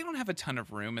because they don't have a ton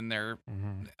of room in their,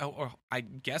 or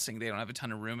I'm guessing they don't have a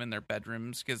ton of room in their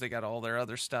bedrooms because they got all their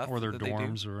other stuff. Or their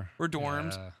dorms. Or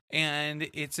dorms. Yeah. And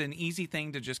it's an easy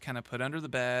thing to just kind of put under the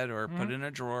bed or put in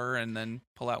a drawer and then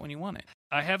pull out when you want it.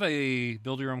 I have a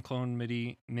Build Your Own Clone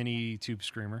mini tube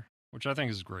screamer, which I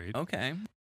think is great. Okay.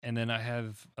 And then I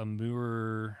have a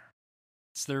Mooer,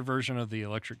 it's their version of the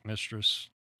Electric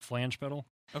Mistress flange pedal.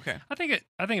 Okay. I think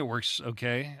it works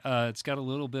okay. It's got a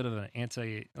little bit of their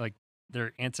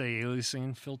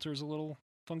anti-aliasing filter's a little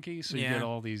funky, so you get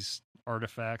all these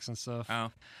artifacts and stuff. Oh.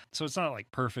 So it's not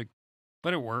like perfect,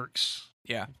 but it works.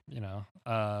 Yeah. You know.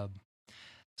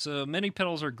 So mini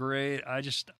pedals are great.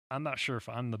 I'm not sure if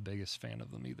I'm the biggest fan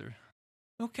of them either.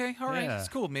 Okay, all right. That's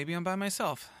cool. Maybe I'm by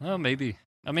myself. Oh, maybe.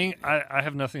 I mean, I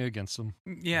have nothing against them.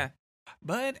 Yeah.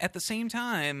 But at the same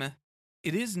time,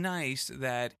 it is nice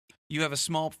that you have a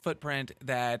small footprint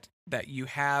that you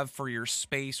have for your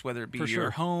space, whether it be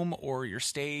your home or your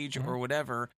stage or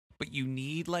whatever, but you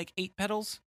need like 8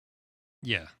 pedals.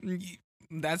 Yeah.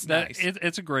 That's nice.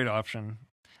 It's a great option.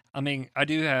 I mean, I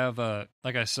do have,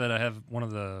 like I said, I have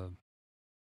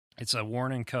it's a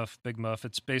Warren & Cuff Big Muff.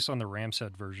 It's based on the Ram's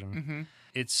Head version. Mm-hmm.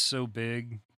 It's so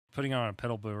big. Putting on a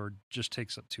pedal board just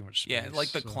takes up too much space. Yeah,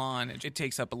 like the Klon, it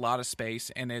takes up a lot of space,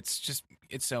 and it's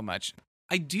so much.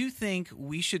 I do think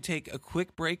we should take a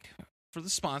quick break for the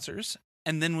sponsors,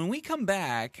 and then when we come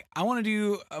back, I want to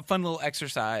do a fun little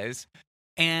exercise,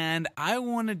 and I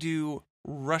want to do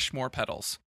Rushmore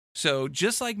pedals. So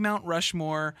just like Mount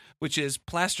Rushmore, which is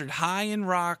plastered high in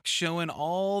rock, showing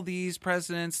all these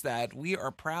presidents that we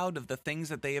are proud of the things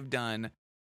that they have done,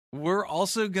 we're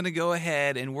also going to go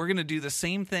ahead and we're going to do the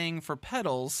same thing for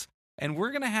pedals, and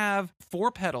we're going to have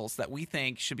 4 pedals that we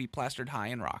think should be plastered high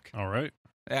in rock. All right.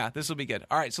 Yeah, this will be good.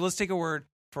 All right, so let's take a word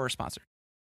for our sponsor.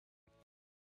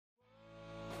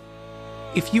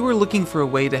 If you are looking for a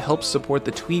way to help support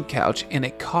the Tweed Couch and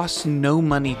it costs no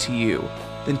money to you,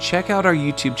 then check out our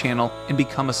YouTube channel and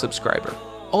become a subscriber.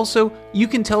 Also, you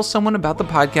can tell someone about the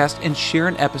podcast and share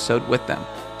an episode with them.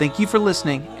 Thank you for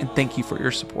listening, and thank you for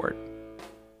your support.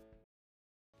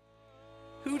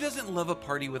 Who doesn't love a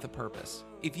party with a purpose?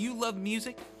 If you love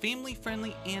music,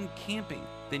 family-friendly, and camping,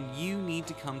 then you need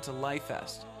to come to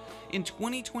LifeFest. In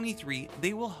 2023,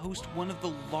 they will host one of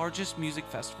the largest music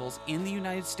festivals in the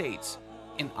United States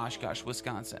in Oshkosh,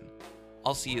 Wisconsin.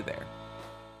 I'll see you there.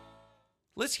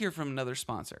 Let's hear from another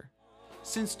sponsor.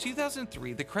 Since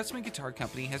 2003, the Kretzmann Guitar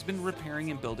Company has been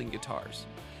repairing and building guitars.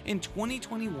 In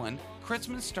 2021,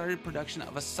 Kretzmann started production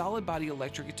of a solid body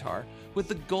electric guitar with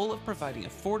the goal of providing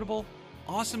affordable,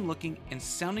 awesome looking and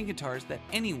sounding guitars that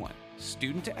anyone,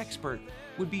 student to expert,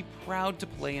 would be proud to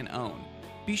play and own.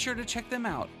 Be sure to check them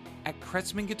out at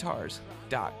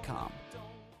KretzmannGuitars.com.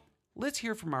 Let's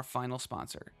hear from our final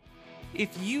sponsor. If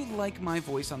you like my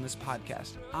voice on this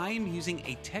podcast, I am using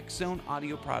a TechZone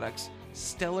Audio Products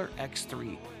Stellar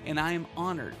X3, and I am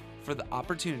honored for the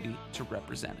opportunity to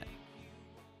represent it.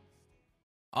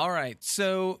 All right,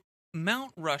 so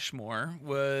Mount Rushmore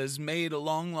was made a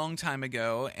long, long time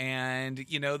ago, and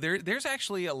there's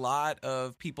actually a lot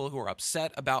of people who are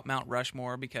upset about Mount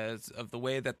Rushmore because of the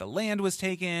way that the land was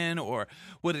taken or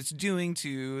what it's doing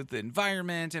to the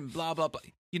environment and blah, blah, blah.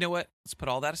 You know what? Let's put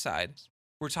all that aside.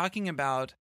 We're talking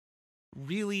about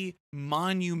really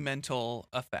monumental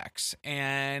effects,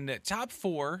 and top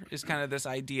 4 is kind of this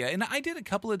idea, and I did a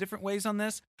couple of different ways on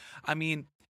this. I mean,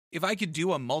 if I could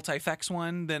do a multi-effects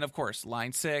one, then of course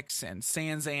Line 6 and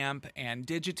SansAmp and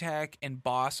Digitech and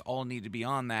Boss all need to be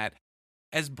on that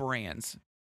as brands.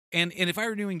 And if I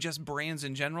were doing just brands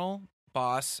in general,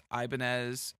 Boss,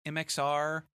 Ibanez,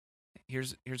 MXR,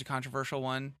 here's a controversial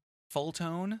one,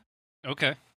 Fulltone.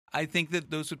 Okay. I think that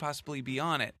those would possibly be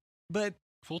on it. But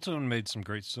Fulltone made some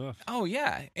great stuff. Oh,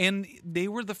 yeah. And they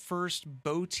were the first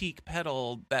boutique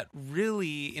pedal that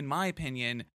really, in my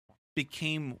opinion,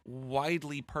 became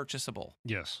widely purchasable.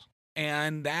 Yes.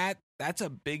 And that's a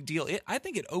big deal. I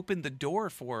think it opened the door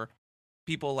for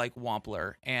people like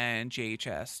Wampler and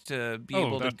JHS to be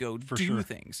able to go do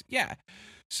things. Yeah.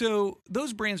 So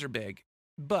those brands are big.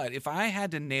 But if I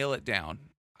had to nail it down,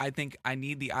 I think I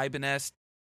need the Ibanez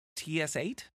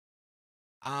TS8.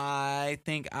 I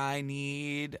think I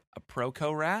need a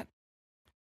Proco Rat.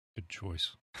 Good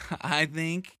choice. I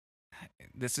think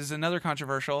this is another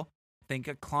controversial. I think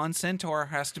a Klon Centaur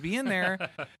has to be in there,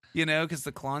 because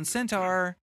the Klon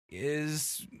Centaur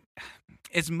is,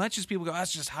 as much as people go,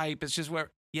 that's just hype. It's just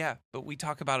but we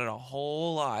talk about it a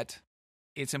whole lot.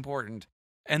 It's important.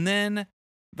 And then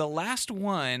the last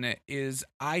one is,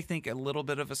 I think, a little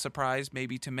bit of a surprise,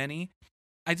 maybe to many.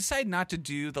 I decided not to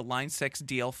do the Line 6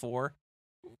 DL4,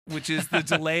 which is the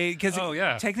delay, because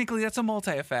technically that's a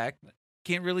multi-effect.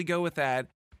 Can't really go with that.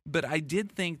 But I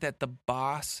did think that the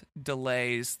Boss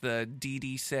delays, the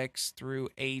DD6 through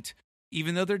 8,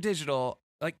 even though they're digital,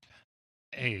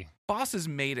 Boss has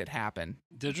made it happen.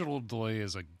 Digital delay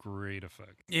is a great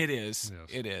effect. It is. Yes.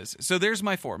 It is. So there's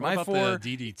my 4. What my about 4.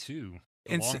 The DD2,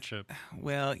 the long chip.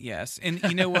 Well, yes. And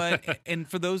you know what? And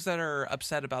for those that are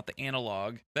upset about the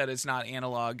analog, that it's not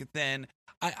analog, then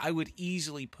I would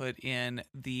easily put in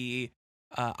the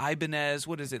Ibanez,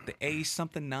 what is it? The A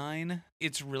something 9.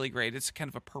 It's really great. It's kind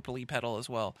of a purpley pedal as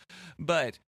well.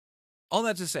 But all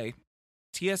that to say,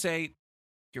 TS8,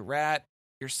 your Rat,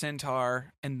 your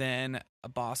Centaur, and then a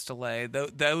Boss delay.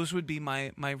 Those would be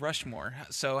my Rushmore.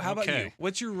 So how about you?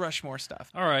 What's your Rushmore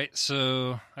stuff? All right.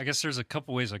 So I guess there's a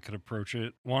couple ways I could approach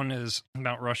it. One is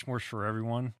Mount Rushmore's for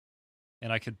everyone,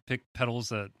 and I could pick pedals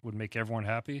that would make everyone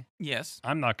happy. Yes.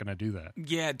 I'm not going to do that.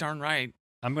 Yeah, darn right.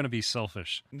 I'm going to be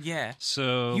selfish. Yeah.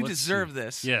 So you deserve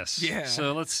this. Yes. Yeah.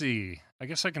 So let's see. I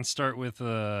guess I can start with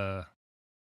who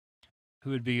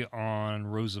would be on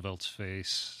Roosevelt's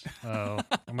face. I'm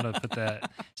going to put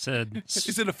that. Said,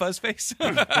 is it a fuzz face?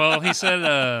 Well, he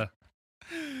said,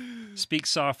 speak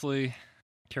softly,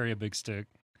 carry a big stick.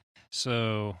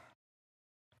 So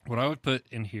what I would put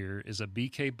in here is a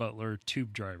BK Butler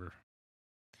tube driver.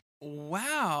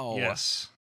 Wow. Yes.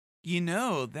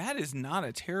 That is not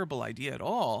a terrible idea at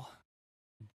all.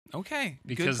 Okay.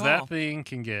 Because that thing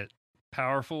can get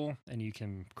powerful and you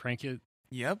can crank it.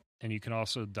 Yep. And you can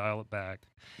also dial it back.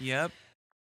 Yep.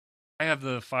 I have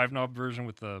the 5-knob version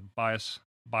with the bias.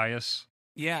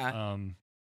 Yeah.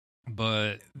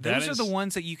 But those are the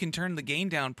ones that you can turn the gain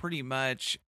down pretty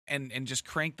much and just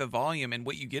crank the volume, and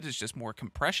what you get is just more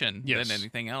compression than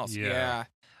anything else. Yeah.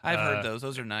 I've heard those.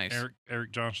 Those are nice.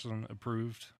 Eric Johnson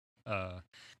approved.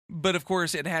 But of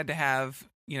course, it had to have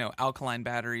alkaline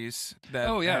batteries that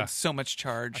had so much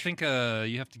charge. I think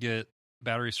you have to get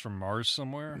batteries from Mars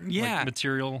somewhere. Yeah. Like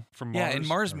material from Mars. Yeah, and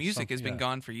Mars or Music has something. been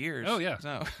gone for years. Oh, yeah.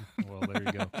 So. Well, there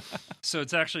you go. So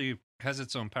it's actually has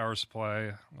its own power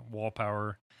supply, wall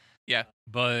power. Yeah.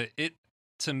 But it,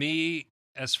 to me,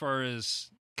 as far as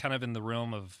kind of in the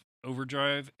realm of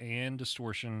overdrive and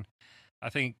distortion, I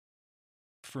think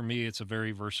for me it's a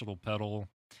very versatile pedal.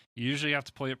 You usually have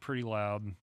to play it pretty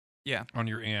loud, Yeah, on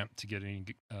your amp to get any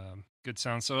good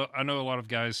sound. So I know a lot of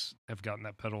guys have gotten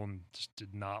that pedal and just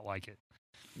did not like it.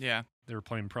 yeah. They were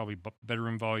playing probably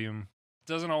bedroom volume.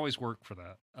 Doesn't always work for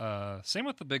that. Same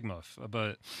with the Big Muff,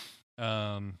 but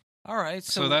All right.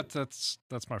 so that's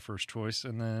my first choice,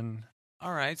 and then.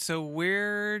 All right. So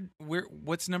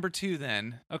what's number 2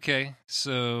 then? Okay,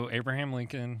 so Abraham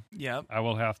Lincoln, Yep. I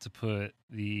will have to put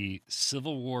the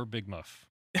Civil War Big Muff.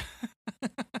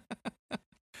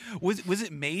 Was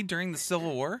it made during the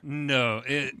Civil War? No,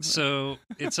 it's a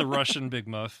Russian Big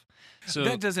Muff. So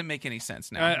that doesn't make any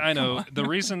sense now. I know. Come on. The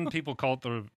reason people call it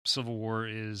the Civil War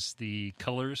is the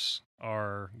colors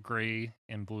are gray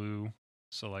and blue.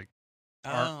 So like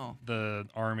Oh, the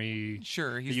Army,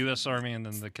 sure. the U.S. Army, and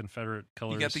then the Confederate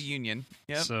colors. You got the Union.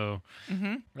 Yep. So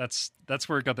Mm-hmm. that's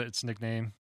where it got its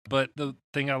nickname. But the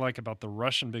thing I like about the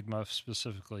Russian Big Muff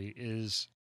specifically is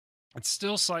it's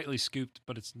still slightly scooped,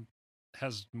 but it's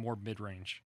has more mid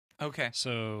range. Okay.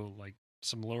 So like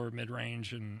some lower mid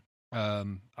range, and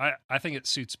I think it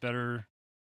suits better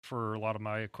for a lot of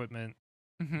my equipment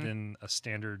Mm-hmm. than a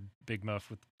standard Big Muff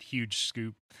with huge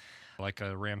scoop like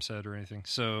a Ram's Head or anything.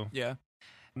 So Yeah.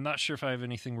 I'm not sure if I have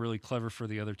anything really clever for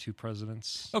the other two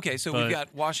presidents. Okay. So But we've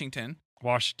got Washington,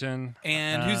 Washington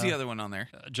and who's the other one on there?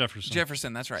 Jefferson.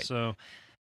 Jefferson. That's right. So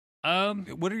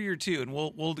What are your 2? And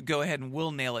we'll go ahead and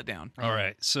we'll nail it down. all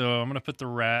right. So I'm gonna put the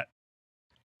Rat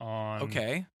on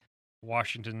Okay.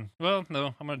 Washington. Well,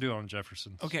 no, I'm gonna do it on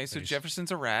Jefferson. Okay. So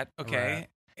Jefferson's a rat. Okay. rat.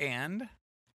 And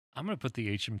I'm gonna put the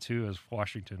HM2 as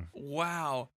Washington.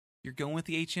 wow, you're going with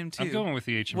the HM2. I'm going with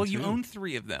the HM2. Well, you own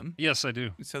 3 of them, Yes, I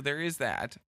do. so there is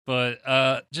that. But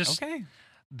just Okay.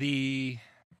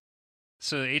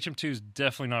 So the HM2 is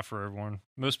definitely not for everyone.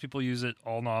 Most people use it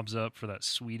all knobs up for that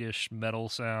Swedish metal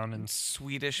sound, and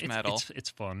Swedish metal. It's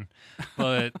fun.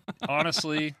 But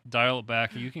honestly, dial it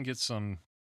back. You can get some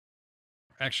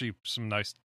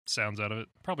nice sounds out of it.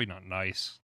 Probably not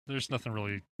nice. There's nothing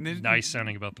really nice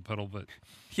sounding about the pedal, but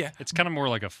Yeah. it's kind of more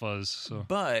like a fuzz. So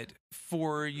But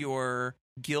for your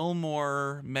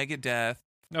Gilmore, Megadeth,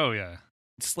 oh yeah,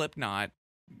 Slipknot,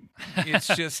 it's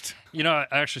just you know,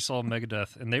 I actually saw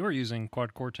Megadeth, and they were using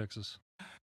quad cortexes.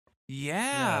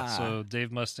 yeah. So Dave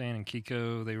Mustaine and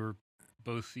Kiko, they were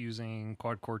both using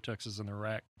quad cortexes in their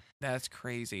rack. That's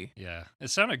crazy. Yeah, it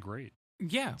sounded great.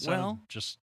 Yeah. It sounded Well,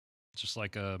 just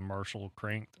like a Marshall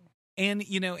cranked. and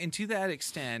and to that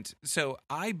extent, so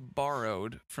I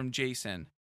borrowed from Jason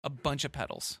a bunch of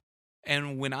pedals.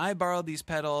 And when I borrowed these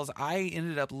pedals, I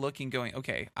ended up going,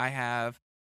 okay, I have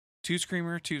Tube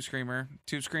Screamer, Tube Screamer,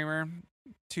 Tube Screamer,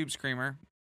 Tube Screamer,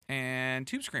 and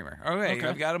Tube Screamer. Okay.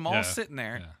 I've got them all Yeah. sitting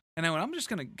there. Yeah. And I went, I'm just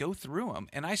going to go through them.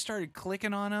 And I started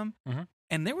clicking on them, Mhm.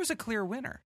 and there was a clear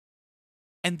winner.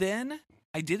 And then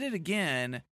I did it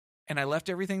again, and I left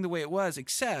everything the way it was,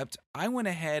 except I went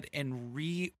ahead and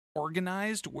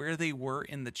reorganized where they were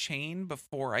in the chain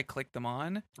before I clicked them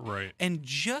on. Right. And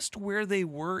just where they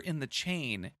were in the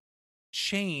chain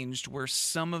changed where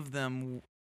some of them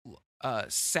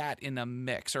sat in a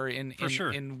mix or in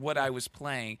sure. in what I was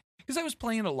playing. Because I was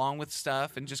playing along with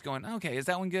stuff and just going, okay, is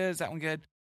that one good? Is that one good?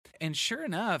 And sure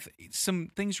enough, some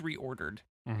things reordered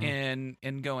Mhm.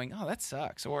 and going, oh, that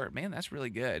sucks. Or, man, that's really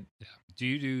good. Yeah. Do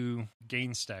you do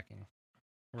gain stacking?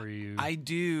 Where you? I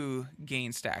do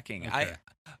gain stacking. Okay.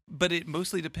 But it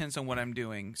mostly depends on what I'm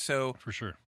doing. So For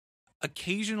sure.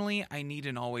 occasionally I need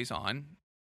an always on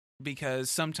because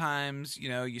sometimes,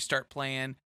 you start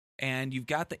playing and you've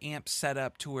got the amp set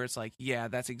up to where it's like, yeah,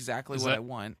 that's exactly Is what that- I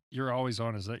want. You're always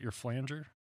on. Is that your flanger?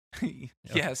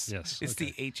 Yes. Yes. It's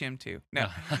okay. the HM2. No.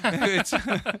 It's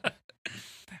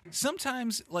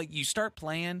sometimes like you start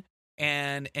playing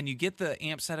and you get the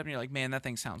amp set up and you're like, man, that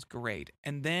thing sounds great.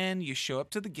 And then you show up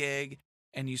to the gig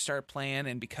and you start playing,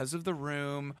 and because of the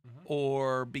room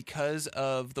or because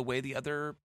of the way the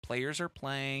other players are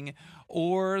playing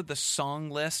or the song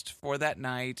list for that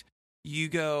night, you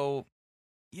go,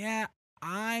 yeah,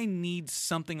 I need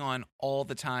something on all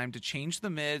the time to change the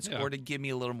mids Yeah. or to give me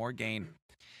a little more gain.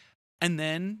 And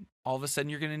then all of a sudden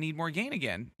you're going to need more gain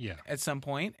again Yeah. at some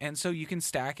point. And so you can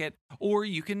stack it or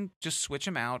you can just switch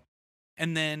them out.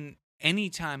 And then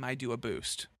anytime I do a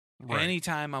boost, Right.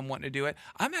 anytime I'm wanting to do it,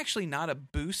 I'm actually not a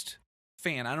boost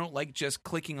fan. I don't like just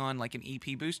clicking on like an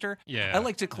EP booster. Yeah. I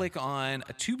like to click on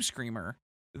a Tube Screamer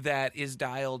that is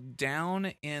dialed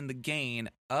down in the gain,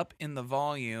 up in the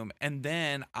volume, and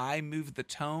then I move the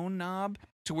tone knob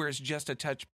to where it's just a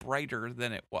touch brighter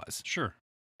than it was. Sure.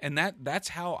 And that's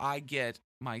how I get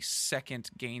my second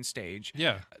gain stage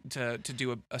Yeah. to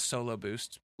do a solo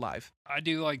boost live. I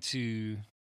do like to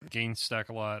gain stack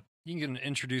a lot. You can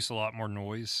introduce a lot more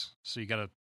noise, so you got to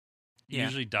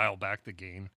usually dial back the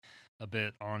gain a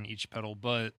bit on each pedal.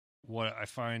 But what I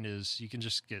find is you can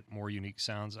just get more unique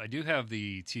sounds. I do have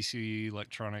the TC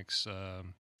Electronics,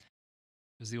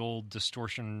 is the old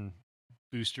distortion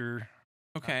booster.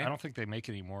 Okay. I don't think they make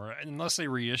it anymore, unless they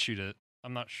reissued it.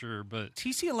 I'm not sure, but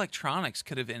TC Electronics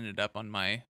could have ended up on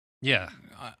my yeah.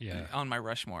 on my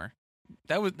Rushmore.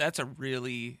 That's a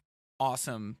really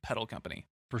awesome pedal company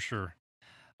for sure.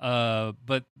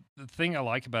 But the thing I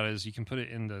like about it is you can put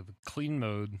it in the clean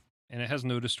mode, and it has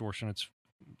no distortion. It's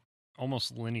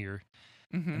almost linear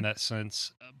in that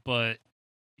sense, but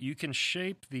you can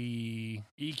shape the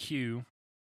EQ.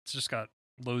 It's just got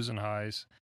lows and highs,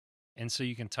 and so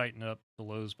you can tighten up the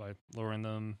lows by lowering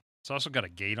them. It's also got a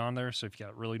gate on there, so if you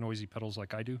got really noisy pedals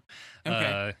like I do,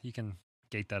 you can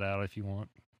gate that out if you want.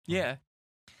 Yeah.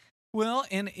 Well,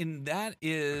 and that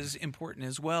is important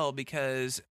as well,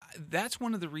 because that's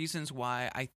one of the reasons why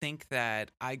I think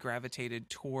that I gravitated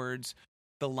towards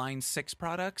the Line 6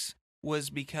 products,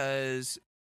 was because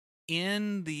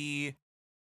in the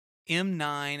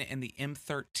M9 and the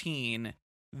M13,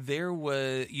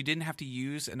 you didn't have to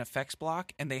use an effects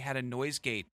block, and they had a noise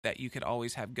gate that you could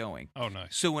always have going. Oh,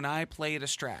 nice. So when I played a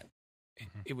Strat,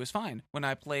 it was fine. When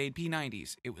I played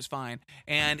P90s, it was fine.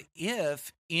 And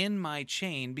if in my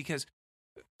chain, because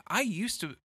I used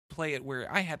to play it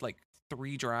where I had like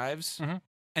 3 drives,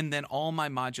 and then all my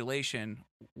modulation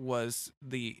was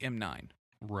the M9.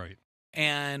 Right.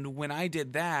 And when I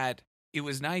did that, it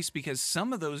was nice because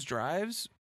some of those drives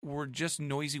were just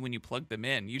noisy when you plugged them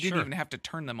in. You didn't even have to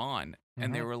turn them on,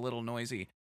 and they were a little noisy,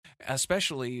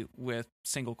 especially with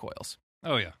single coils.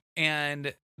 Oh, yeah.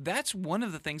 And that's one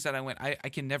of the things that I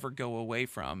can never go away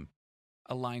from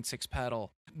a Line 6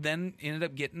 pedal. Then ended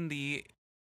up getting the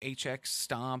HX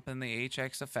Stomp and the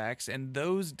HX Effects, and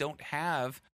those don't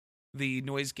have the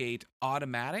noise gate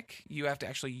automatic. You have to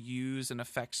actually use an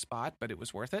effect spot, but it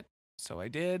was worth it. So I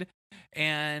did.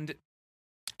 And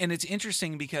it's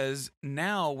interesting because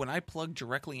now when I plug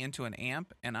directly into an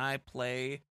amp and I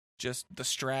play just the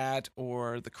Strat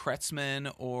or the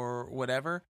Kretzmann or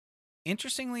whatever,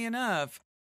 interestingly enough,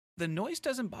 the noise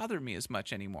doesn't bother me as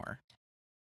much anymore.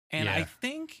 And I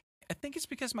think it's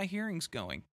because my hearing's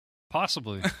going.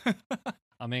 Possibly.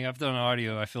 I mean, I've done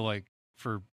audio, I feel like,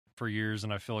 for years,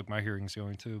 and I feel like my hearing's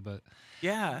going too. But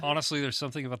yeah, honestly, there's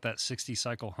something about that 60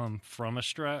 cycle hum from a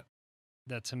Strat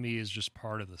that to me is just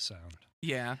part of the sound.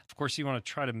 Yeah. Of course, you want to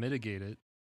try to mitigate it,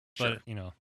 but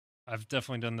I've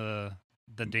definitely done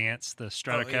the dance, the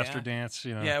Stratocaster dance.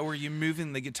 Yeah, where you're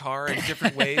moving the guitar in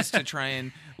different ways to try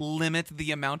and limit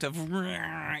the amount of going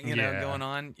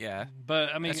on. Yeah, but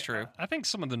I mean, that's true. I think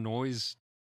some of the noise.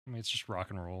 I mean, it's just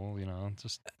rock and roll.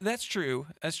 That's true.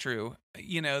 That's true.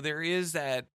 There is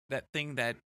that thing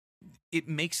that it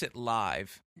makes it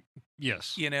live.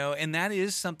 Yes. And that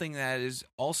is something that is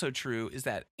also true, is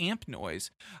that amp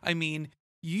noise. I mean,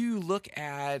 you look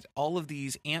at all of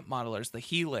these amp modelers, the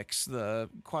Helix, the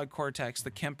Quad Cortex,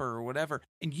 the Kemper, or whatever,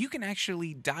 and you can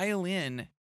actually dial in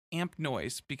amp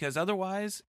noise because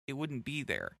otherwise it wouldn't be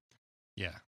there.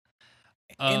 Yeah.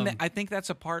 And I think that's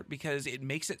a part because it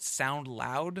makes it sound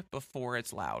loud before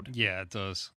it's loud. Yeah, it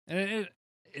does. And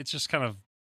it's just kind of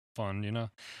fun,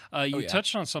 You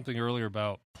touched on something earlier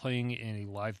about playing in a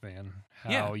live band,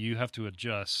 how you have to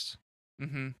adjust.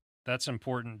 Mm-hmm. That's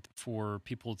important for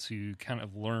people to kind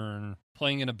of learn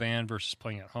playing in a band versus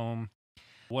playing at home.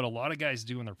 What a lot of guys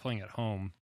do when they're playing at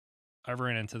home, I've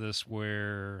ran into this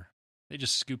where they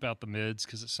just scoop out the mids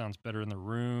because it sounds better in the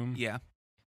room. Yeah.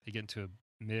 They get into a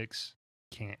mix,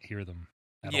 can't hear them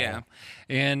at all.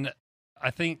 And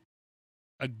I think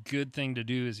a good thing to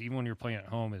do is, even when you're playing at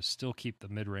home, is still keep the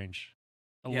mid-range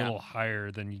a little higher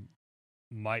than you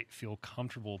might feel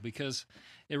comfortable, because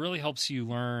it really helps you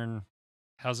learn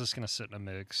how's this going to sit in a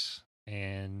mix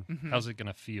and how's it going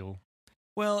to feel.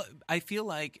 Well, I feel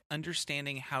like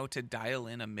understanding how to dial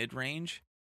in a mid-range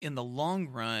in the long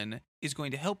run is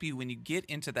going to help you when you get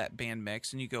into that band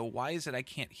mix and you go, why is it I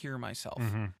can't hear myself?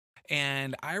 Mm-hmm.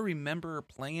 And I remember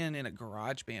playing in a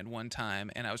garage band one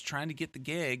time, and I was trying to get the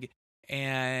gig.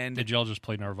 And did y'all just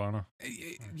play Nirvana?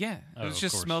 Yeah, it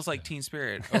just smells like Teen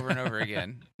Spirit over and over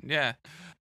again. Yeah.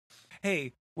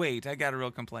 Hey, wait, I got a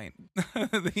real complaint.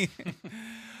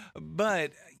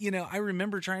 But, I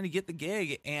remember trying to get the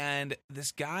gig, and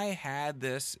this guy had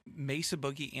this Mesa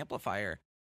Boogie amplifier,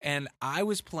 and I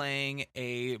was playing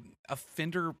a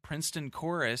Fender Princeton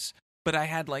chorus, but I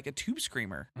had like a tube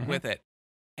screamer with it.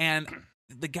 And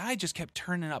the guy just kept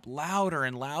turning up louder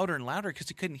and louder and louder because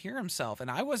he couldn't hear himself.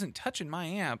 And I wasn't touching my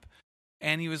amp.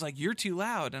 And he was like, "You're too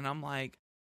loud." And I'm like,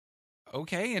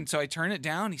 okay. And so I turn it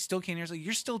down. He still can't hear. He's like,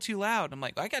 "You're still too loud." I'm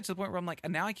like, I got to the point where I'm like,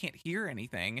 now I can't hear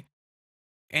anything.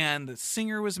 And the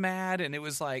singer was mad. And it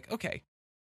was like, okay,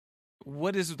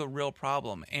 what is the real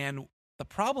problem? And the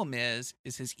problem is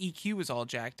his EQ was all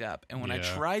jacked up. And when I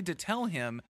tried to tell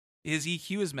him his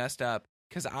EQ is messed up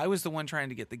because I was the one trying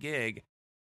to get the gig,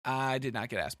 I did not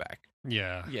get asked back.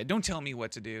 Yeah. Yeah, don't tell me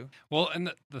what to do. Well,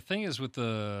 and the thing is with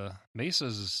the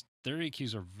Mesas is their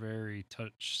EQs are very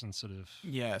touch sensitive.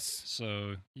 Yes.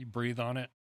 So you breathe on it,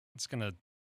 it's going to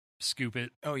scoop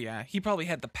it. Oh, yeah. He probably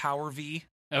had the Power V.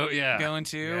 Oh, yeah. Going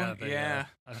to. Yeah.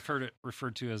 I've heard it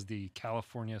referred to as the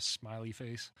California smiley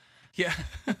face. Yeah.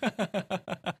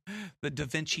 The Da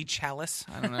Vinci chalice.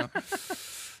 I don't know.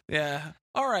 Yeah.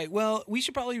 All right. Well, we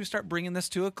should probably start bringing this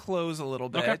to a close a little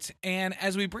bit. Okay. And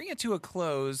as we bring it to a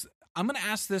close, I'm going to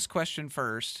ask this question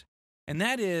first. And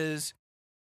that is,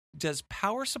 does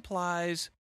power supplies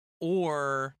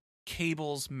or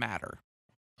cables matter?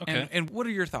 Okay. And what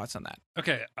are your thoughts on that?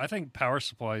 Okay. I think power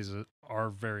supplies are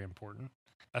very important.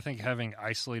 I think having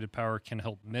isolated power can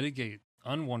help mitigate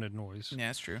unwanted noise. Yeah,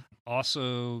 that's true.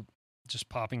 Also, just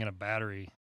popping in a battery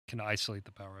can isolate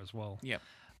the power as well. Yeah.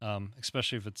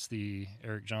 Especially if it's the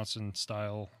Eric Johnson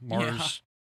style Mars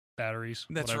batteries.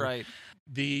 That's whatever. right.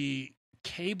 The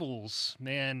cables,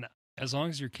 man, as long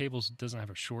as your cables doesn't have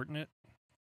a short in it,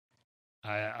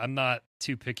 I'm not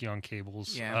too picky on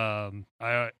cables. Yeah.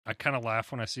 I kind of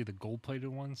laugh when I see the gold-plated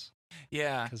ones.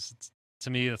 Yeah. Because to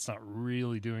me, that's not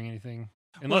really doing anything.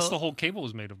 Unless the whole cable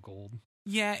is made of gold.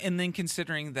 Yeah, and then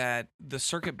considering that the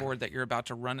circuit board that you're about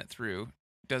to run it through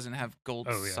doesn't have gold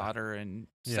solder, and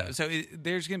so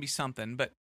there's going to be something.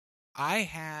 But I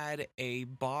had a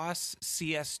Boss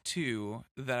CS2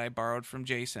 that I borrowed from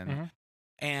Jason,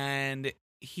 and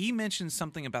he mentioned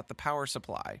something about the power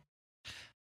supply.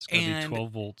 It's going to be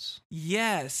 12 volts.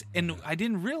 Yes, and I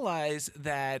didn't realize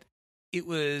that it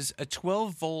was a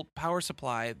 12-volt power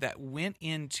supply that went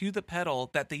into the pedal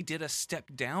that they did a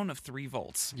step down of 3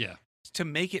 volts. Yeah. To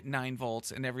make it 9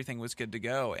 volts, and everything was good to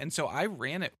go. And so I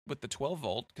ran it with the 12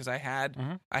 volt because I had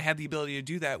the ability to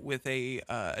do that with a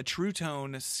True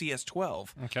Tone CS12.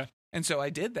 Okay. And so I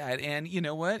did that, and you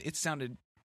know what? It sounded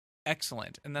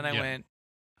excellent. And then I went,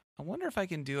 I wonder if I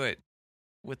can do it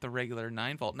with the regular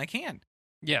 9 volt, and I can.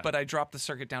 Yeah. But I dropped the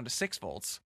circuit down to 6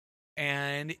 volts,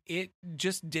 and it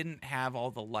just didn't have all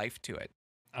the life to it.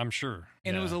 I'm sure.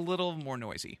 And it was a little more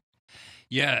noisy.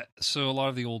 Yeah, so a lot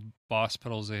of the old Boss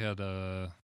pedals, they had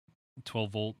a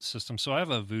 12-volt system. So I have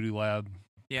a Voodoo Lab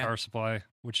power supply,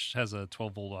 which has a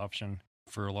 12-volt option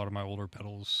for a lot of my older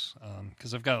pedals.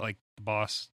 Because I've got like the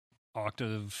Boss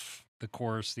Octave, the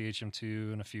Chorus, the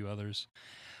HM2, and a few others.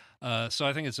 So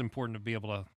I think it's important to be able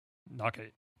to knock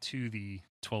it to the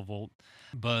 12-volt.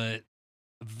 But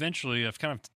eventually, I've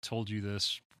kind of told you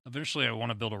this, eventually I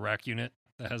want to build a rack unit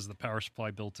that has the power supply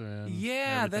built in.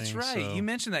 Yeah, that's right. So, you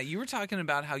mentioned that. You were talking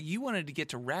about how you wanted to get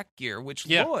to rack gear, which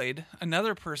Lloyd,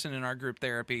 another person in our group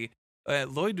therapy,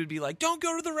 Lloyd would be like, "Don't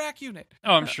go to the rack unit."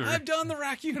 Oh, I'm sure. I've done the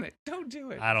rack unit. Don't do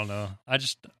it. I don't know.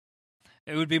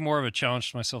 It would be more of a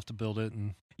challenge to myself to build it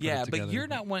and put it together. But you're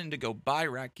not wanting to go buy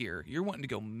rack gear. You're wanting to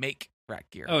go make rack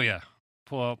gear. Oh, yeah.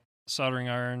 Pull out soldering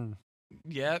iron.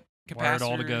 Yep. Wire it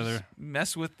all together.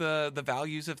 Mess with the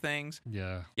values of things.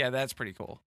 Yeah. Yeah, that's pretty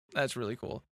cool. That's really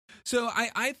cool. So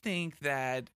I think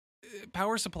that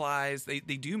power supplies, they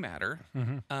do matter.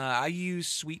 I use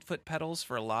Sweetfoot pedals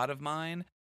for a lot of mine,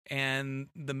 and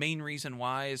the main reason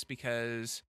why is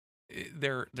because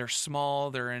they're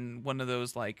small. They're in one of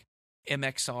those like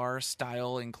MXR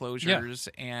style enclosures,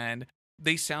 and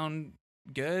they sound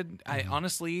good. I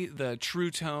honestly, the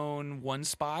True Tone one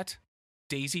spot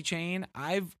daisy chain,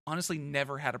 I've honestly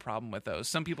never had a problem with those.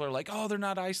 Some people are like, "Oh, they're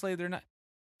not isolated. They're not."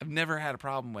 I've never had a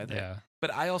problem with it.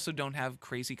 But I also don't have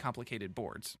crazy complicated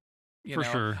boards. You know?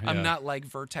 Sure. Yeah. I'm not like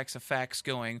Vertex Effects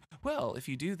going, well, if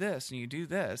you do this and you do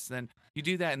this, then you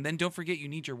do that. And then don't forget you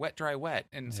need your wet, dry, wet.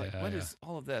 And it's like, what is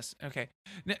all of this? Okay.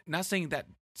 Not saying that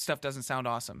stuff doesn't sound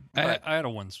awesome. But I had the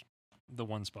one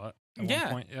spot at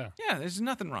one point. Yeah, there's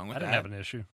nothing wrong with that. I didn't have an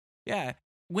issue. Yeah.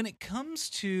 When it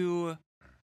comes to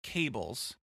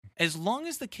cables, as long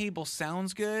as the cable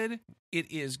sounds good,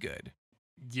 it is good.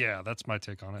 Yeah, that's my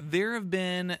take on it. There have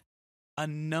been a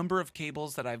number of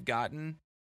cables that I've gotten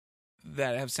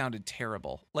that have sounded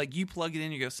terrible. Like you plug it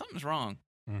in, you go, something's wrong.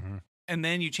 And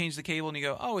then you change the cable and you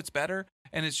go, oh, it's better.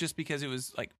 And it's just because it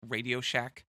was like Radio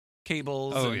Shack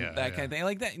cables Oh, and yeah, that yeah. kind of thing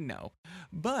like that. No,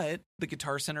 but the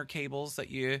Guitar Center cables that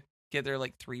you get, they're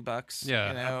like $3. Yeah,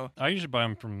 you know. I usually buy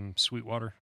them from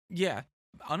Sweetwater. Yeah,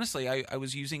 honestly, I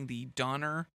was using the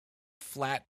Donner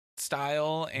flat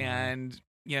style, and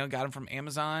got them from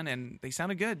Amazon, and they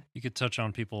sounded good. You could touch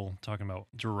on people talking about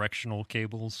directional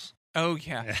cables. Oh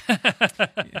yeah,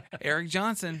 Eric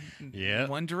Johnson. Yeah.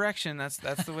 One Direction. That's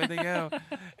the way they go.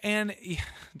 And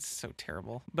it's so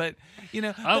terrible, but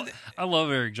I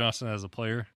love Eric Johnson as a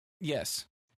player. yes,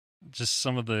 Just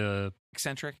some of the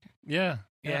eccentric. yeah.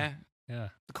 Yeah.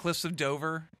 The The Cliffs of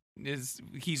Dover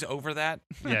he's over that.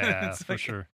 Yeah, It's for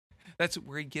sure. That's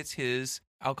where he gets his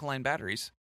alkaline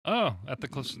batteries. Oh, at the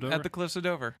Cliffs of Dover. At the Cliffs of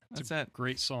Dover. That's it.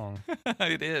 Great song.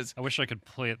 It is. I wish I could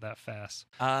play it that fast.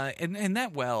 And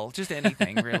that just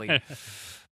anything really.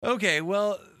 Okay,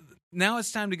 well, now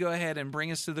it's time to go ahead and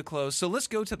bring us to the close. So let's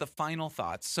go to the final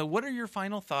thoughts. So what are your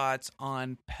final thoughts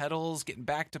on pedals, getting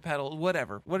back to pedal,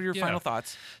 whatever? What are your final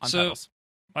thoughts on pedals?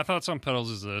 My thoughts on pedals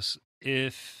is this.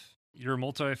 If you're a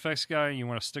multi-effects guy and you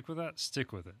want to stick with that,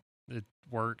 stick with it. It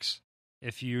works.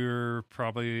 If you're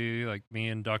probably like me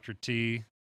and Dr. T,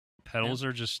 pedals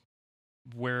are just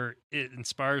where it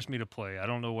inspires me to play. I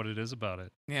don't know what it is about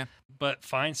it. Yeah. But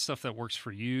find stuff that works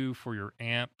for you, for your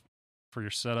amp, for your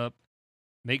setup.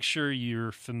 Make sure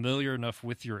you're familiar enough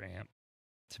with your amp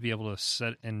to be able to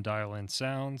set and dial in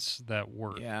sounds that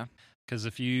work. Yeah. Because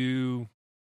if you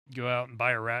go out and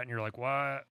buy a Rat and you're like,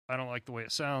 why? I don't like the way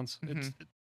it sounds.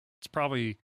 It's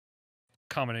probably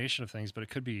a combination of things, but it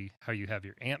could be how you have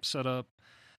your amp set up.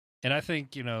 And I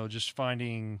think, just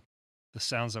finding the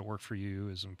sounds that work for you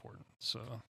is important.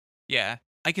 So, yeah,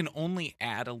 I can only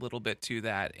add a little bit to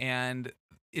that. And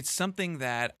it's something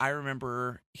that I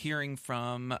remember hearing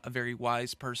from a very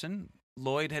wise person.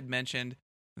 Lloyd had mentioned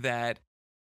that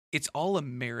it's all a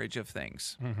marriage of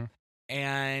things.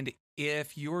 And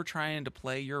if you're trying to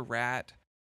play your Rat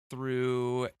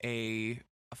through a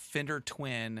Fender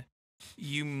Twin,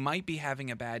 you might be having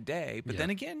a bad day, but then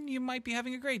again, you might be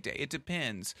having a great day. It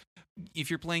depends. If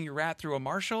you're playing your Rat through a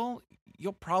Marshall,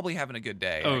 you'll probably having a good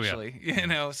day, actually.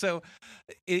 Yeah. So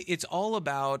it's all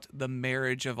about the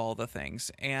marriage of all the things.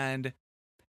 And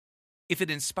if it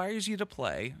inspires you to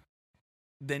play,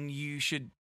 then you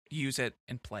should use it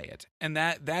and play it. And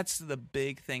that's the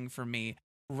big thing for me.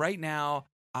 Right now,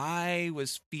 I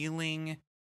was feeling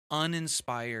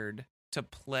uninspired to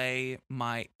play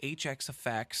my HX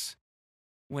effects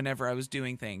whenever I was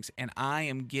doing things. And I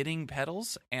am getting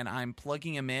pedals and I'm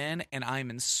plugging them in and I'm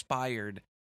inspired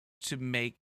to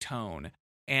make tone.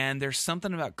 And there's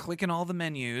something about clicking all the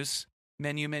menus,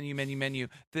 menu,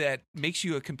 that makes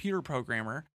you a computer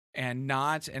programmer and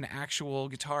not an actual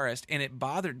guitarist. And it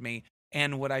bothered me.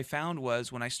 And what I found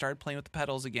was when I started playing with the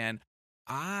pedals again,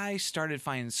 I started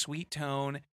finding sweet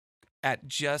tone at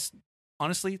just,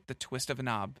 honestly, the twist of a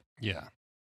knob. Yeah.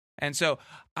 And so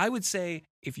I would say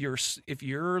if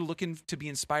you're looking to be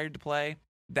inspired to play,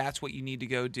 that's what you need to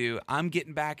go do. I'm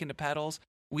getting back into pedals.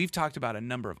 We've talked about a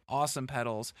number of awesome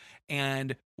pedals,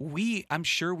 and I'm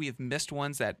sure we have missed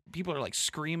ones that people are like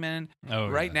screaming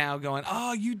now going,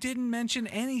 oh, you didn't mention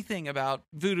anything about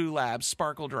Voodoo Labs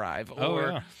Sparkle Drive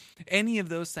or any of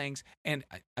those things. And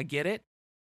I get it.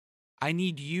 I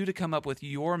need you to come up with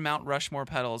your Mount Rushmore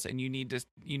pedals, and you need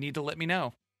to let me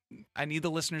know. I need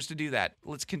the listeners to do that.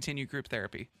 Let's continue group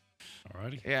therapy. All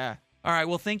righty. Yeah. All right.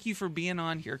 Well, thank you for being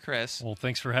on here, Chris. Well,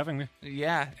 thanks for having me.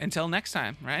 Yeah. Until next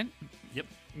time, right? Yep.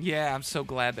 Yeah, I'm so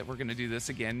glad that we're going to do this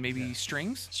again. Maybe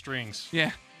strings? Strings.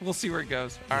 Yeah. We'll see where it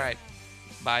goes. All right.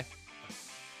 Bye.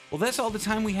 Well, that's all the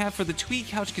time we have for the Tweed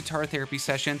Couch Guitar Therapy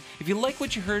session. If you like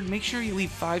what you heard, make sure you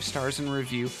leave 5 stars and a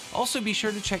review. Also, be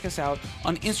sure to check us out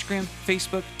on Instagram,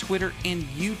 Facebook, Twitter, and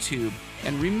YouTube.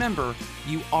 And remember,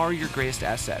 you are your greatest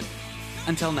asset.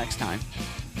 Until next time.